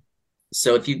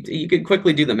 So if you could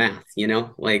quickly do the math,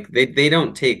 like they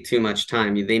don't take too much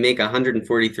time. They make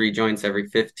 143 joints every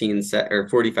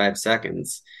 45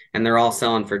 seconds, and they're all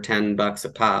selling for $10 a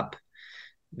pop.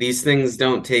 These things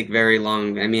don't take very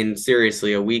long. I mean,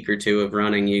 seriously, a week or 2 of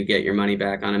running, you get your money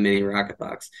back on a mini rocket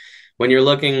box. When you're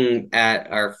looking at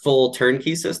our full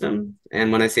turnkey system, and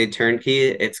when I say turnkey,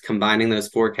 it's combining those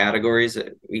 4 categories.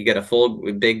 You get a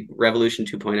full big Revolution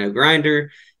 2.0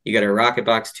 grinder, you get a Rocket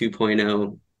Box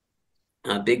 2.0,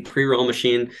 a big pre-roll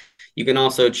machine. You can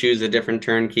also choose a different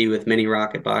turnkey with mini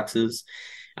rocket boxes,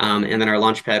 and then our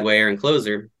Launchpad weigher and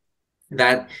closer.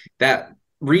 That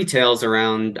retails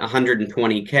around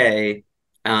 $120K.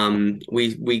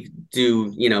 We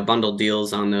do bundle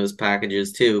deals on those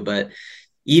packages too, but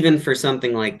even for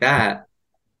something like that,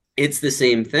 it's the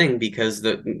same thing, because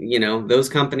those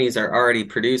companies are already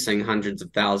producing hundreds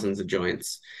of thousands of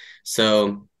joints,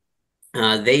 so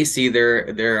they see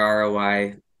their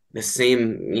ROI the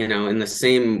same, in the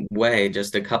same way,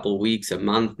 just a couple weeks, a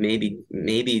month,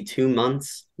 maybe 2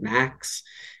 months max.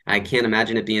 I can't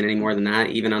imagine it being any more than that,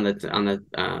 even on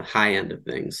the high end of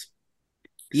things.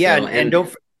 Yeah, so, and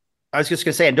I was just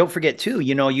going to say, and don't forget too,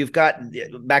 you've got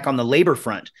back on the labor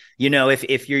front,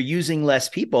 if you're using less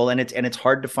people and it's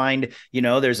hard to find,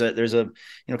 there's a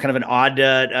kind of an odd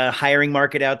hiring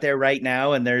market out there right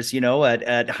now. And there's,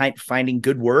 finding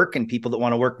good work, and people that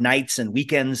want to work nights and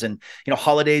weekends and,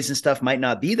 holidays and stuff might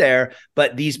not be there,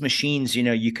 but these machines,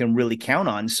 you can really count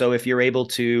on. So if you're able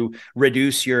to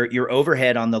reduce your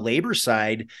overhead on the labor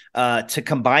side, to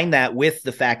combine that with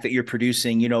the fact that you're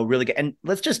producing, really good, and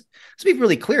let's be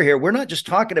really clear here. We're not just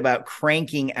talking about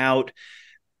cranking out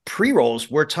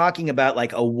pre-rolls. We're talking about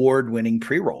like award-winning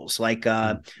pre-rolls, like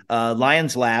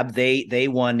Lions Lab. They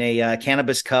won a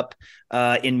Cannabis Cup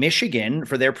in Michigan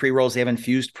for their pre-rolls. They have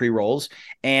infused pre-rolls,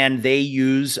 and they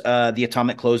use the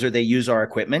Atomic Closer. They use our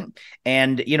equipment,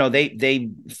 and they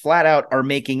flat out are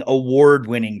making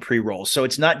award-winning pre-rolls. So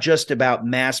it's not just about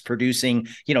mass producing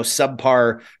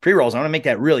subpar pre-rolls. I want to make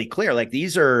that really clear. Like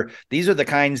these are the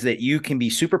kinds that you can be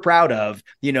super proud of,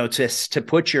 to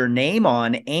put your name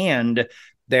on, and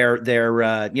they're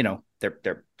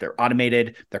they're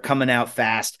automated, they're coming out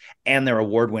fast, and they're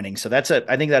award winning. So I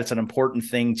think that's an important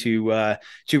thing to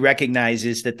recognize,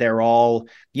 is that they're all,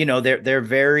 they're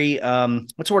very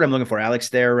what's the word I'm looking for, Alex?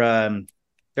 They're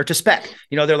to spec,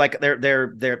 they're like,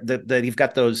 you've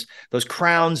got those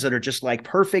crowns that are just like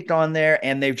perfect on there.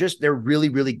 And they're really,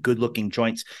 really good looking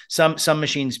joints. Some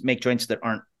machines make joints that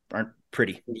aren't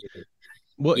pretty.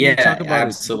 Well, yeah, you talk about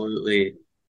absolutely.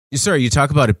 You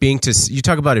talk about it being to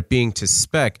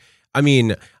spec. I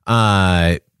mean,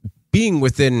 being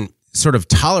within sort of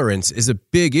tolerance is a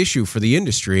big issue for the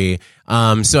industry.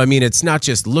 So, I mean, it's not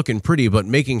just looking pretty, but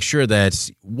making sure that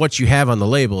what you have on the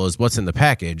label is what's in the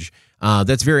package.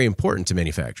 That's very important to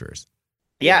manufacturers.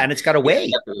 Yeah, and it's got to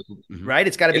weigh, right?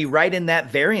 It's got to be right in that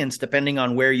variance, depending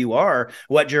on where you are,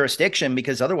 what jurisdiction,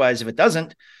 because otherwise, if it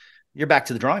doesn't, you're back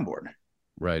to the drawing board.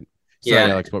 Right.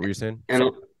 Sorry, Alex, what were you saying?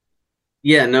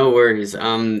 Yeah, no worries.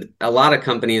 A lot of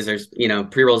companies are,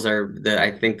 pre-rolls are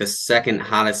I think the second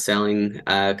hottest selling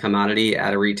commodity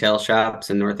at retail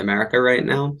shops in North America right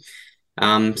now.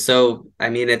 So, I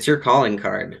mean, it's your calling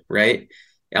card, right?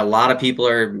 A lot of people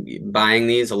are buying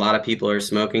these, a lot of people are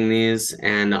smoking these,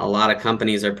 and a lot of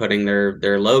companies are putting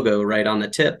their logo right on the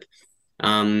tip.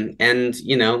 And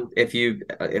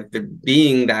if there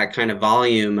being that kind of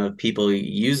volume of people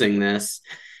using this,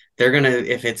 they're gonna,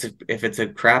 if it's a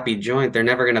crappy joint, they're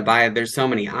never gonna buy it. There's so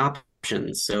many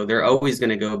options, so they're always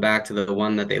gonna go back to the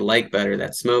one that they like better,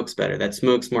 that smokes better, that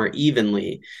smokes more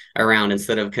evenly around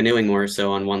instead of canoeing more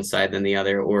so on one side than the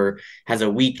other, or has a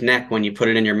weak neck when you put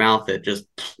it in your mouth, it just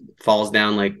falls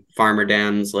down like Farmer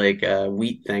Dan's like a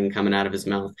wheat thing coming out of his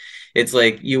mouth. It's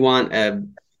like you want a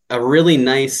really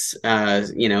nice,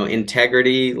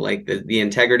 integrity, like the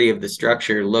integrity of the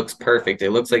structure looks perfect.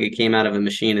 It looks like it came out of a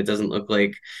machine. It doesn't look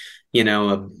like,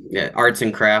 a arts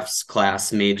and crafts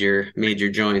class major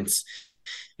joints.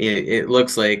 It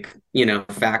looks like,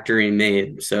 factory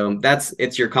made. So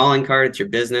it's your calling card. It's your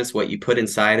business, what you put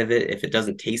inside of it. If it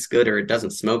doesn't taste good or it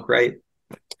doesn't smoke right,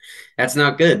 that's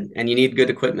not good. And you need good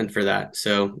equipment for that.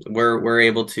 So we're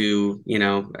able to,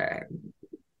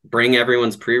 bring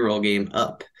everyone's pre-roll game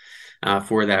up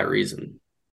for that reason.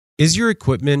 Is your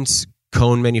equipment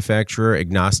cone manufacturer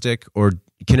agnostic, or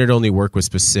can it only work with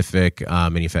specific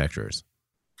manufacturers?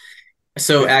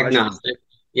 So agnostic.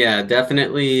 Yeah,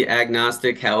 definitely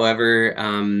agnostic. However,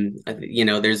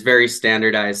 there's very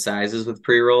standardized sizes with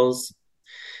pre-rolls.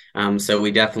 So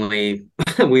we definitely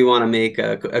we want to make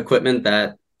equipment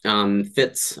that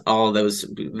fits all those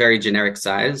very generic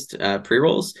sized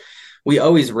pre-rolls. We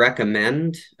always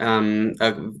recommend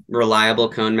a reliable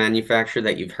cone manufacturer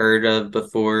that you've heard of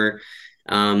before.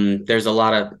 There's a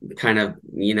lot of kind of,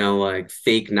 like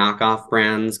fake knockoff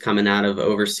brands coming out of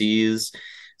overseas.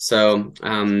 So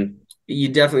you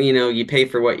definitely, you pay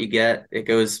for what you get. It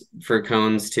goes for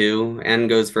cones too, and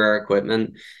goes for our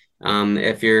equipment.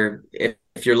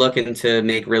 If you're looking to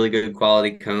make really good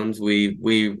quality cones,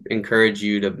 we encourage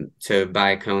you to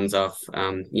buy cones off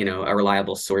a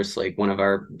reliable source. Like one of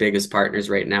our biggest partners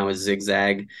right now is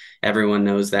Zigzag. Everyone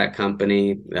knows that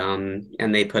company,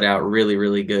 and they put out really,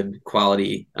 really good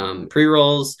quality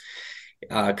pre-rolls.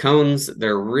 Cones,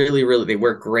 they're really, they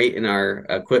work great in our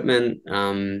equipment,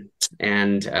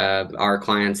 and our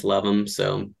clients love them.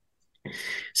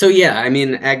 So yeah, I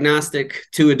mean, agnostic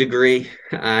to a degree,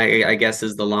 I guess,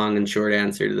 is the long and short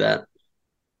answer to that.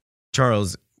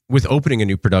 Charles, with opening a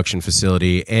new production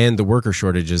facility and the worker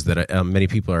shortages that many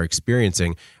people are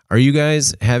experiencing, are you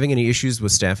guys having any issues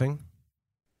with staffing?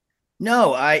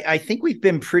 No, I think we've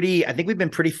been pretty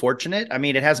fortunate. I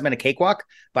mean, it hasn't been a cakewalk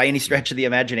by any stretch of the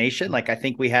imagination. Like I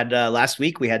think we had last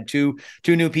week, we had two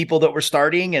new people that were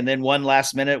starting, and then one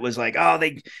last minute was like, oh,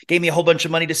 they gave me a whole bunch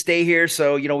of money to stay here.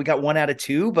 So, we got 1 out of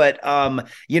 2, but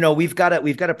we've got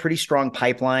a pretty strong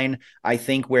pipeline, I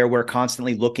think, where we're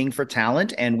constantly looking for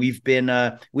talent, and we've been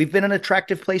an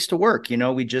attractive place to work.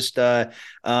 We just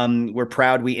we're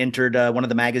proud. We entered one of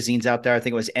the magazines out there. I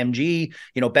think it was MG,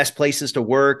 best places to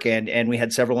work. And we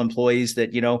had several employees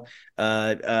that,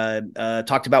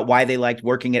 talked about why they liked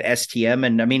working at STM.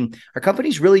 And I mean, our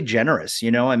company's really generous,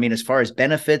 as far as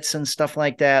benefits and stuff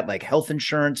like that, like health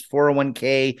insurance,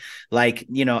 401k, like,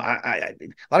 a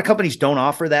lot of companies don't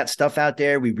offer that stuff out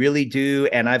there. We really do.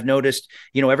 And I've noticed,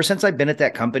 ever since I've been at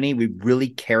that company, we really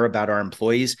care about our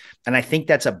employees. And I think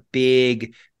that's a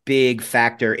big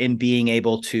factor in being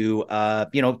able to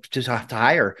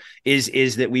hire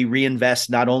is that we reinvest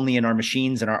not only in our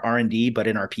machines and our R&D, but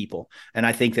in our people. And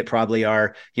I think that probably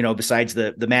our, besides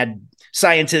the mad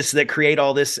scientists that create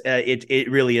all this,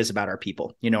 it really is about our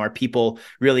people. Our people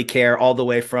really care, all the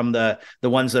way from the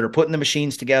ones that are putting the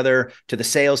machines together to the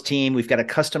sales team. We've got a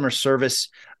customer service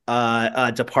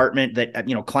department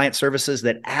that, client services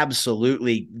that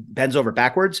absolutely bends over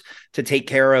backwards to take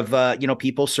care of,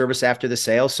 people, service after the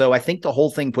sale. So I think the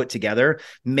whole thing put together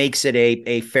makes it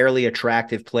a fairly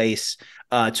attractive place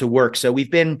to work. So we've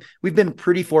been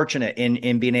pretty fortunate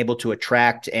in being able to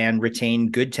attract and retain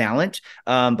good talent.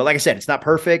 But like I said, it's not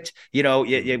perfect.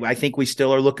 I think we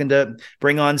still are looking to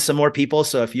bring on some more people.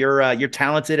 So if you're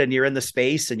talented and you're in the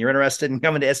space and you're interested in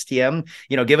coming to STM,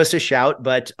 give us a shout.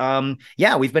 But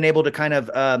we've been able to kind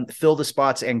of fill the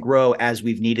spots and grow as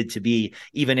we've needed to be,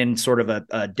 even in sort of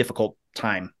a difficult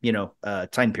time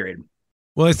period.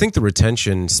 Well, I think the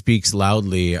retention speaks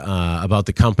loudly about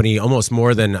the company, almost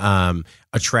more than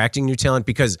attracting new talent,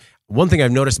 because one thing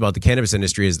I've noticed about the cannabis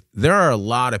industry is there are a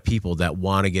lot of people that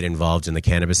want to get involved in the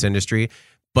cannabis industry,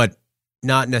 but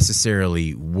not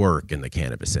necessarily work in the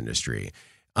cannabis industry.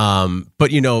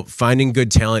 But finding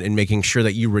good talent and making sure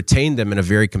that you retain them in a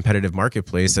very competitive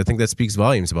marketplace, I think that speaks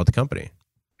volumes about the company.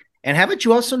 And haven't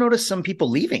you also noticed some people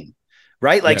leaving?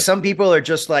 Right? Like some people are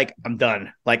just like, I'm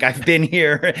done. Like, I've been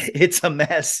here. It's a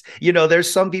mess.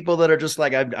 There's some people that are just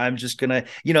like, I'm just going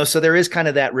to, so there is kind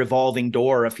of that revolving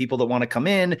door of people that want to come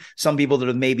in, some people that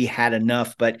have maybe had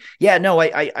enough. But yeah, no,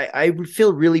 I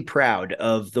feel really proud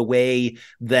of the way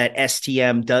that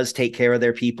STM does take care of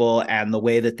their people and the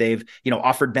way that they've,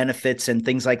 offered benefits and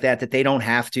things like that they don't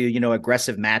have to,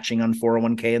 aggressive matching on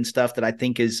 401k and stuff that I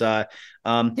think is,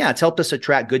 it's helped us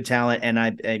attract good talent. And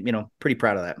I pretty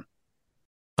proud of that.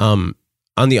 On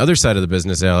the other side of the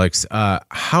business, Alex,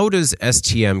 how does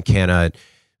STM Canna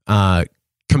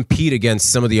compete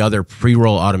against some of the other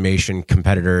pre-roll automation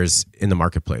competitors in the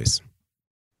marketplace?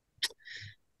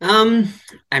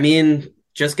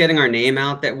 Just getting our name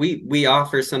out that we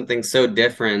offer something so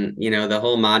different. The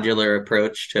whole modular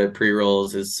approach to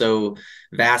pre-rolls is so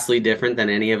vastly different than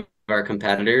any of our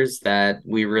competitors that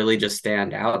we really just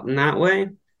stand out in that way.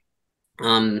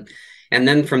 And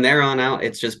then from there on out,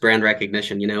 it's just brand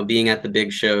recognition, being at the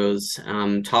big shows,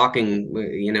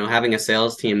 talking, having a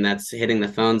sales team that's hitting the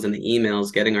phones and the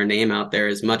emails, getting our name out there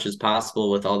as much as possible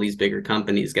with all these bigger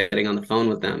companies, getting on the phone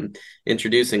with them,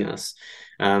 introducing us.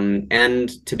 And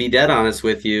to be dead honest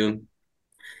with you,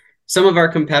 some of our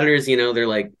competitors, they're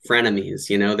like frenemies,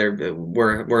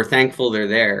 we're thankful they're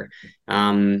there.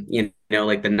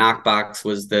 Like the Knockbox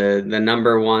was the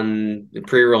number one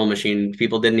pre-roll machine.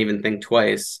 People didn't even think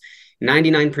twice.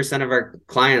 99% of our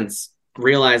clients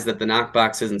realize that the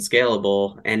Knockbox isn't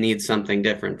scalable and need something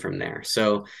different from there.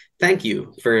 So thank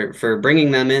you for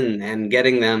bringing them in and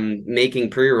getting them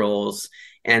making pre-rolls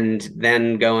and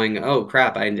then going, oh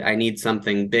crap, I need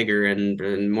something bigger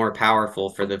and more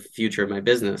powerful for the future of my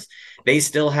business. They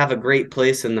still have a great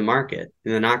place in the market.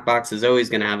 And the Knockbox is always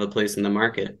going to have a place in the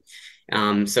market.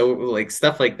 So like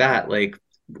stuff like that, like,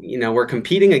 we're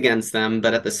competing against them,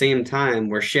 but at the same time,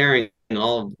 we're sharing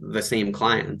all the same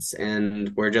clients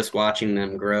and we're just watching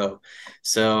them grow.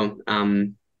 So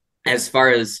as far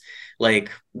as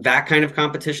like that kind of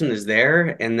competition is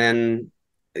there, and then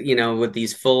with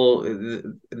these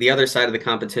the other side of the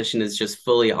competition is just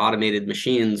fully automated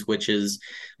machines, which is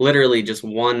literally just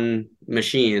one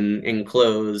machine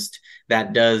enclosed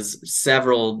that does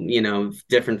several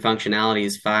different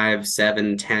functionalities, 5,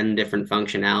 7, 10 different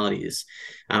functionalities,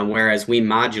 whereas we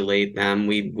modulate them,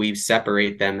 we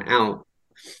separate them out.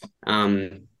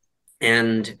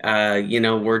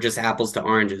 We're just apples to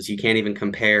oranges. You can't even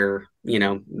compare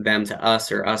them to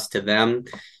us or us to them.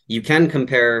 You can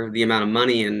compare the amount of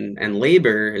money and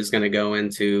labor is going to go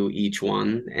into each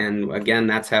one. And again,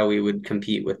 that's how we would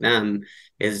compete with them,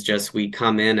 is just we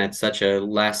come in at such a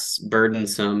less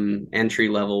burdensome entry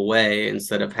level way,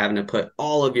 instead of having to put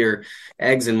all of your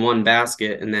eggs in one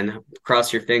basket and then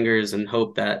cross your fingers and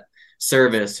hope that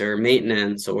service or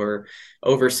maintenance or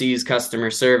overseas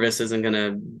customer service isn't going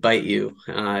to bite you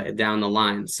down the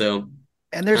line. So,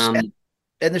 and there's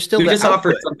still we just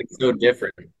offer something so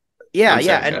different.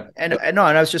 Yeah. And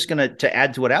I was just going to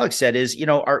add to what Alex said is,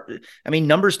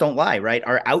 numbers don't lie, right?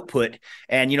 Our output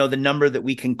and, the number that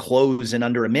we can close in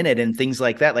under a minute and things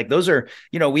like that. Like those are,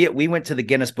 we went to the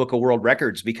Guinness Book of World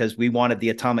Records because we wanted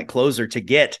the atomic closer to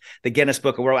get the Guinness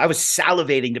Book of World. I was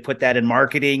salivating to put that in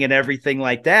marketing and everything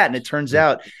like that. And it turns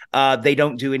out they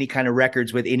don't do any kind of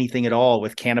records with anything at all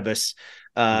with cannabis.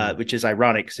 Which is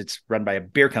ironic because it's run by a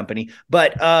beer company.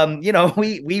 But,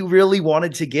 we really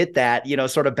wanted to get that,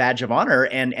 sort of badge of honor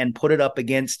and put it up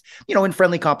against, in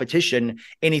friendly competition,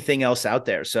 anything else out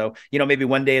there. So, maybe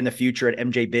one day in the future at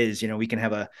MJ Biz, we can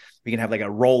have we can have like a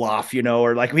roll off,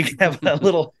 or like we can have a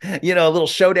little, a little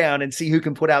showdown and see who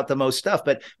can put out the most stuff.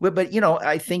 But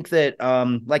I think that,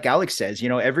 like Alex says,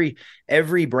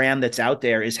 every brand that's out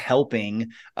there is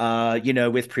helping,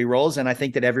 with pre-rolls. And I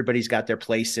think that everybody's got their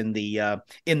place in the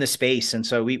space. And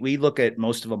so we look at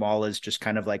most of them all as just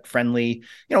kind of like friendly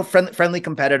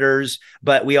competitors,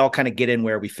 but we all kind of get in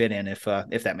where we fit in, if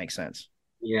that makes sense.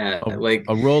 Yeah.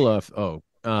 A roll off. A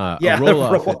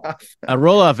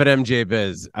roll off at MJ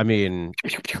Biz. I mean,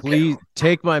 please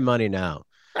take my money now.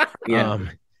 Yeah.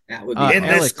 That would be in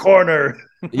this corner.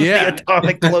 Yeah. The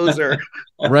atomic closer.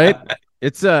 Right.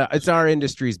 It's our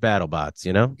industry's battle bots,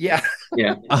 Yeah.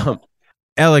 Yeah.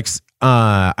 Alex,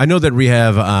 I know that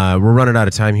we're running out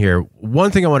of time here.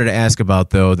 One thing I wanted to ask about,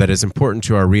 though, that is important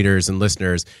to our readers and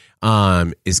listeners,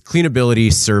 is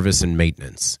cleanability, service, and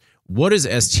maintenance. What is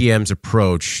STM's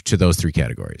approach to those three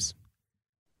categories?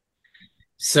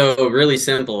 So really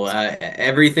simple.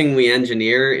 Everything we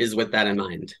engineer is with that in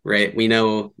mind, right? We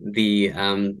know the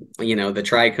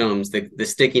trichomes, the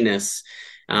stickiness,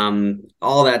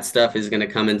 all that stuff is going to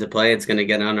come into play. It's going to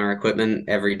get on our equipment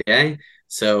every day.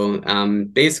 So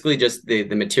basically just the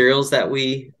materials that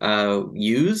we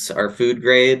use are food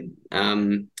grade.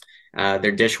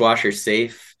 They're dishwasher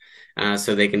safe,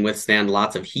 so they can withstand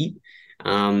lots of heat.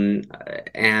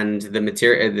 And the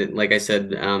material, like I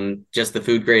said, just the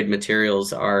food grade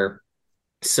materials are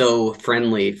so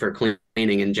friendly for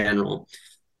cleaning in general.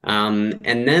 And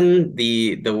then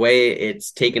the way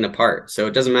it's taken apart. So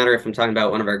it doesn't matter if I'm talking about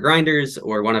one of our grinders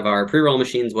or one of our pre-roll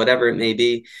machines, whatever it may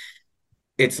be.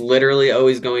 It's literally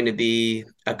always going to be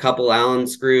a couple Allen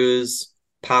screws,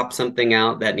 pop something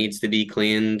out that needs to be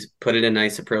cleaned, put it in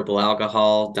isopropyl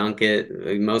alcohol, dunk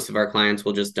it. Most of our clients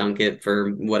will just dunk it for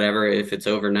whatever, if it's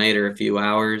overnight or a few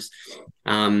hours.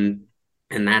 And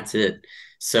that's it.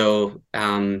 So,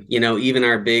 even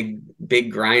our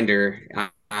big grinder,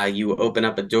 you open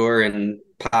up a door and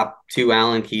pop 2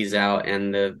 Allen keys out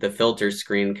and the filter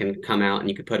screen can come out and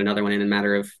you could put another one in a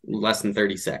matter of less than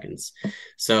 30 seconds.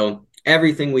 So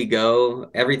everything we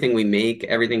make,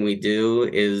 everything we do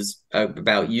is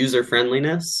about user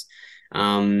friendliness,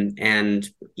 and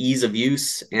ease of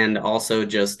use, and also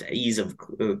just ease of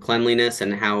cleanliness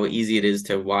and how easy it is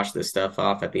to wash this stuff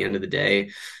off at the end of the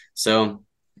day. So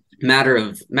matter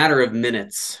of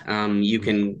minutes, you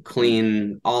can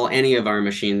clean any of our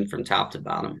machine from top to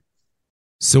bottom.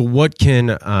 So what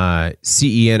can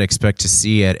CEN expect to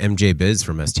see at MJ Biz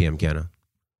from STM Canada?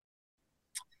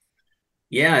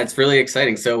 Yeah, it's really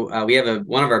exciting. So we have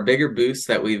one of our bigger booths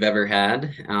that we've ever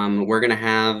had. We're going to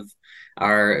have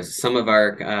some of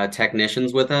our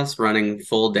technicians with us running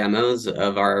full demos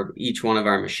of each one of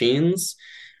our machines.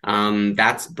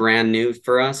 That's brand new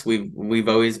for us. We've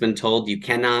always been told you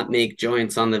cannot make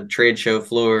joints on the trade show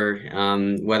floor,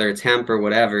 whether it's hemp or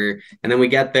whatever. And then we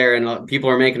get there and people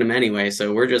are making them anyway.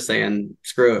 So we're just saying,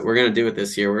 screw it. We're going to do it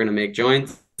this year. We're going to make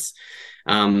joints.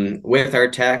 With our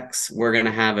techs, we're going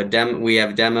to have a demo. We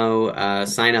have demo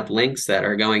sign up links that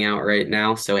are going out right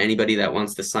now. So anybody that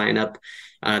wants to sign up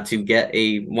to get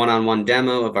a one-on-one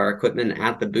demo of our equipment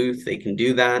at the booth, they can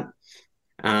do that.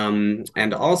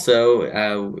 And also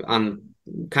on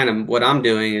kind of what I'm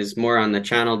doing is more on the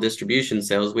channel distribution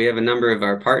sales. We have a number of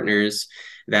our partners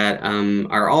that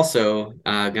are also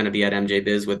going to be at MJ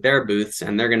Biz with their booths,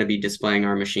 and they're going to be displaying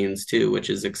our machines too,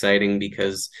 which is exciting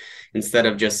because instead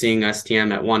of just seeing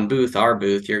STM at one booth, our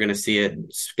booth, you're going to see it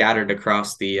scattered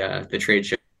across the trade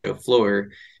show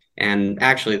floor. And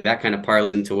actually that kind of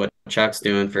parlays into what Chuck's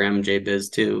doing for MJ Biz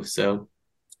too. So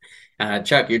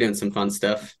Chuck, you're doing some fun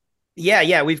stuff.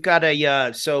 Yeah. We've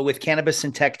got so with Cannabis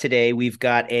and Tech today, we've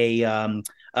got a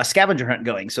scavenger hunt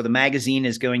going. So the magazine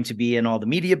is going to be in all the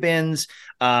media bins.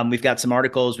 We've got some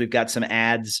articles, we've got some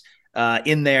ads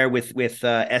in there with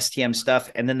STM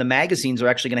stuff. And then the magazines are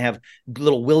actually going to have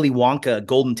little Willy Wonka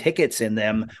golden tickets in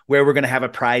them where we're going to have a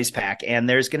prize pack. And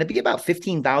there's going to be about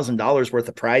 $15,000 worth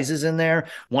of prizes in there.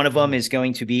 One of them is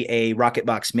going to be a Rocket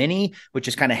Box Mini, which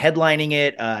is kind of headlining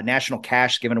it. National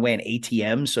Cash giving away an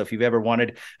ATM. So if you've ever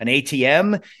wanted an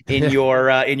ATM in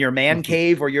your man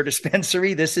cave or your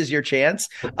dispensary, this is your chance.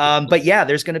 But yeah,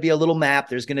 there's going to be a little map.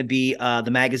 There's going to be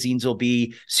the magazines will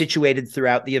be situated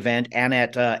throughout the event and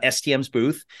at STM's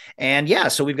booth. And yeah,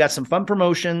 so we've got some fun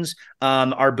promotions.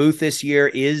 Our booth this year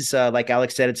is, like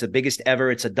Alex said, it's the biggest ever.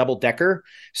 It's a double decker.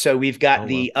 So we've got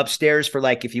the upstairs for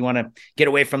like, if you want to get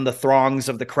away from the throngs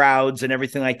of the crowds and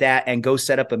everything like that and go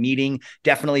set up a meeting,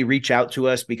 definitely reach out to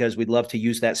us because we'd love to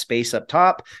use that space up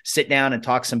top, sit down and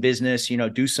talk some business,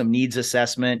 do some needs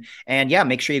assessment. And yeah,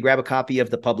 make sure you grab a copy of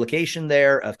the publication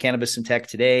there of Cannabis and Tech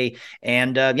today.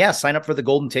 And sign up for the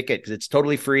golden ticket because it's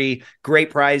totally free. Great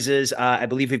prizes. I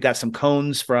believe we've got got some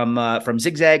cones from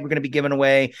Zigzag we're going to be giving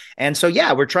away. And so,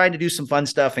 yeah, we're trying to do some fun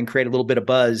stuff and create a little bit of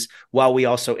buzz while we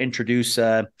also introduce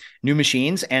new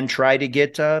machines and try to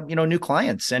get, new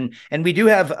clients. And we do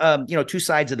have, two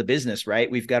sides of the business,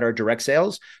 right? We've got our direct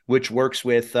sales, which works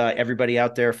with everybody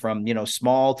out there from,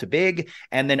 small to big.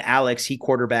 And then Alex, he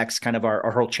quarterbacks kind of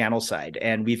our whole channel side.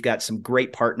 And we've got some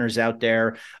great partners out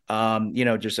there.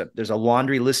 There's a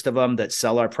laundry list of them that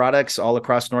sell our products all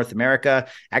across North America,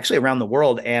 actually around the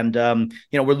world. And,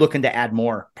 we're looking to add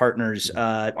more partners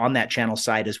on that channel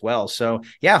side as well. So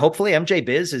yeah, hopefully MJ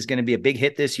Biz is going to be a big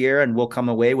hit this year, and we'll come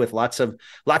away with lots of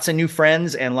new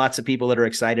friends and lots of people that are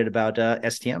excited about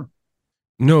STM.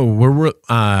 No, we're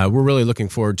really looking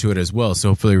forward to it as well. So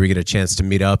hopefully we get a chance to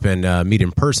meet up and meet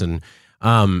in person.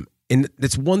 And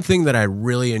it's one thing that I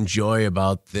really enjoy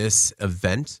about this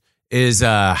event is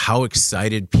how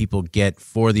excited people get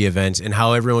for the event and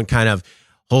how everyone kind of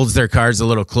holds their cards a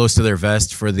little close to their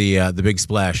vest for the big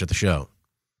splash at the show.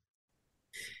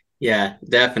 Yeah,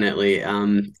 definitely.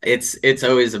 It's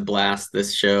always a blast,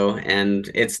 this show, and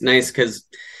it's nice because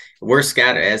we're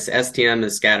scattered. As STM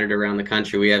is scattered around the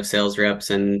country, we have sales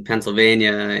reps in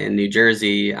Pennsylvania, in New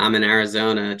Jersey. I'm in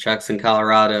Arizona. Chuck's in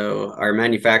Colorado. Our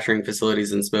manufacturing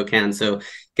facilities in Spokane. So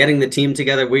getting the team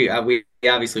together, we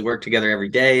obviously work together every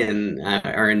day and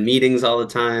are in meetings all the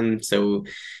time. So,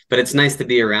 but it's nice to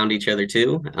be around each other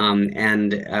too.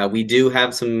 And we do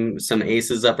have some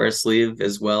aces up our sleeve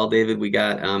as well, David. We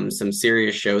got some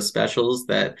serious show specials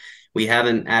that we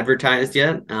haven't advertised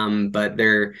yet, but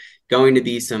they're going to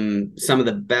be some of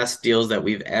the best deals that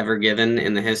we've ever given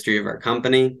in the history of our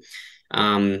company.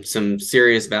 Some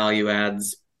serious value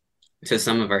adds to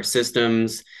some of our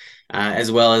systems,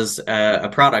 as well as a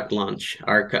product launch.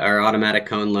 Our automatic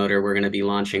cone loader, we're going to be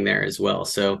launching there as well.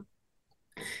 So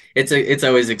it's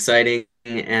always exciting.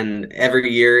 And every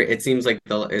year it seems like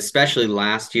especially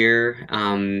last year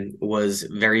was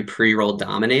very pre-roll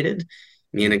dominated.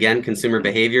 I mean, again, consumer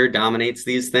behavior dominates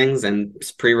these things, and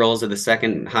pre-rolls are the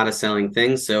second hottest selling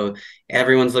thing. So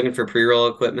everyone's looking for pre-roll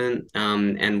equipment.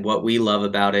 And what we love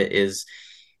about it is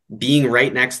being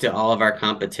right next to all of our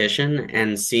competition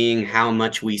and seeing how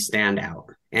much we stand out.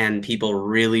 And people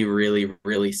really, really,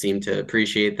 really seem to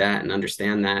appreciate that and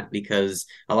understand that, because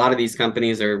a lot of these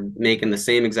companies are making the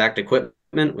same exact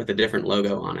equipment with a different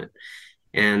logo on it.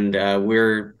 And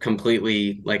we're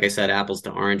completely, like I said, apples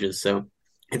to oranges. So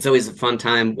it's always a fun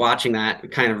time watching that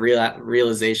kind of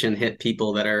realization hit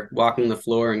people that are walking the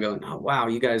floor and going, oh, wow,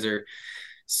 you guys are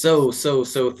so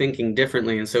thinking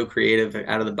differently and so creative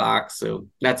out of the box. So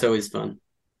that's always fun.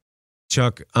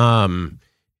 Chuck,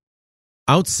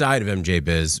 outside of MJ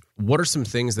Biz, what are some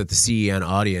things that the CEN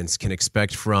audience can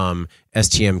expect from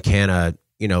STM Canna,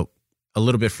 a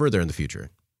little bit further in the future?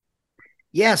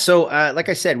 Yeah. So, like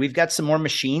I said, we've got some more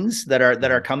machines that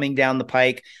are coming down the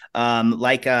pike.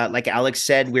 Like Alex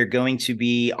said, we're going to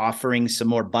be offering some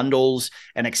more bundles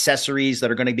and accessories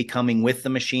that are going to be coming with the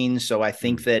machines. So I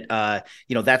think that,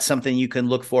 that's something you can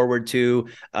look forward to.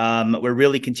 We're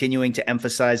really continuing to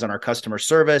emphasize on our customer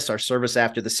service, our service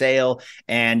after the sale.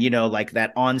 And, like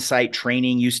that on-site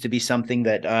training used to be something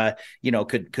that,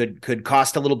 could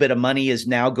cost a little bit of money, is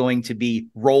now going to be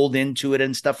rolled into it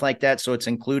and stuff like that. So it's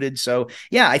included. So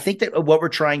yeah, I think that what we're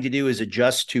trying to do is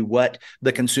adjust to what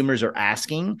the consumers are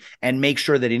asking and make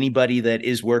sure that anybody that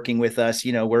is working with us,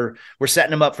 we're setting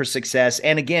them up for success,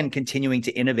 and again, continuing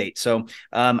to innovate. So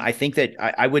I think that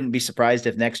I wouldn't be surprised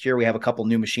if next year we have a couple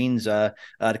new machines to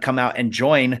come out and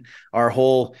join our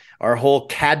whole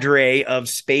cadre of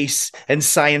space and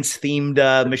science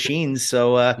themed machines.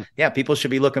 So yeah, people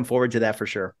should be looking forward to that for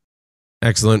sure.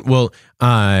 Excellent. Well,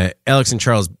 Alex and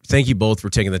Charles, thank you both for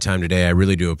taking the time today. I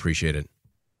really do appreciate it.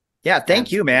 Yeah,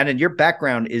 thank you, man. And your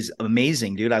background is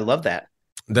amazing, dude. I love that.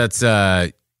 That's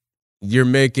you're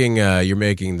making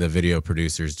the video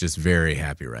producers just very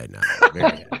happy right now.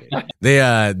 Very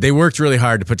happy. They worked really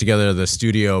hard to put together the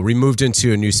studio. We moved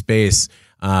into a new space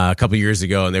a couple years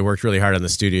ago, and they worked really hard on the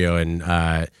studio, and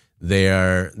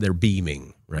they're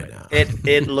beaming right now.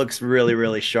 It looks really,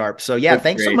 really sharp. So yeah,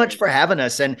 thanks so much for having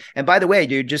us. And by the way,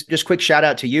 dude, just quick shout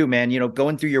out to you, man.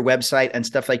 Going through your website and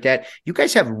stuff like that, you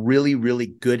guys have really, really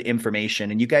good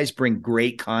information, and you guys bring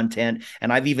great content.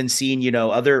 And I've even seen,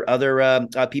 other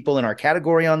people in our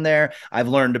category on there. I've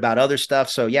learned about other stuff.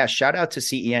 So yeah, shout out to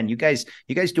CEN. You guys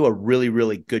do a really,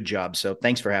 really good job. So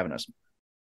thanks for having us.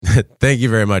 Thank you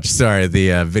very much. Sorry,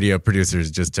 the video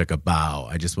producers just took a bow.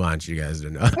 I just want you guys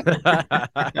to know.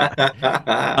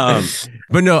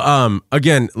 But no,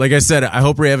 again, like I said, I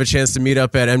hope we have a chance to meet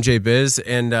up at MJ Biz,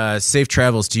 and safe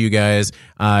travels to you guys.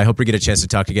 I hope we get a chance to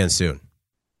talk again soon.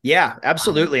 Yeah,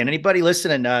 absolutely. And anybody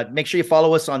listening, make sure you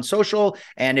follow us on social.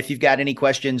 And if you've got any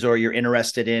questions or you're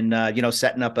interested in,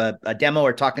 setting up a demo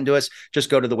or talking to us,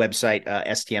 just go to the website,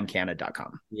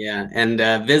 stmcanada.com. Yeah. And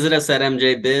visit us at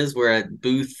MJ Biz. We're at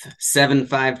booth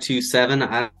 7527.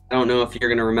 I don't know if you're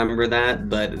going to remember that,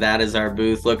 but that is our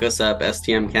booth. Look us up,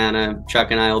 STM Canada.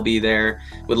 Chuck and I will be there.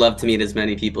 Would love to meet as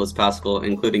many people as possible,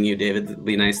 including you, David. It'd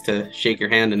be nice to shake your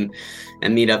hand and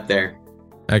meet up there.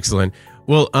 Excellent.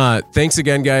 Well, thanks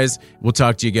again, guys. We'll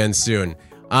talk to you again soon.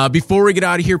 Before we get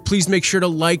out of here, please make sure to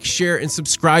like, share, and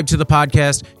subscribe to the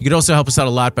podcast. You can also help us out a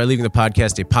lot by leaving the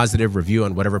podcast a positive review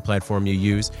on whatever platform you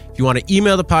use. If you want to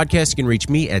email the podcast, you can reach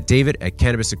me at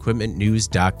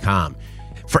david@cannabisequipmentnews.com.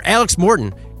 For Alex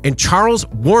Morton and Charles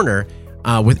Warner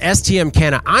with STM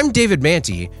Canada, I'm David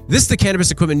Manti. This is the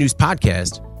Cannabis Equipment News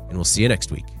Podcast, and we'll see you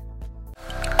next week.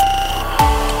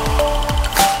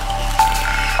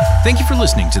 Thank you for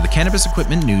listening to the Cannabis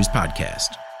Equipment News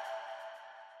Podcast.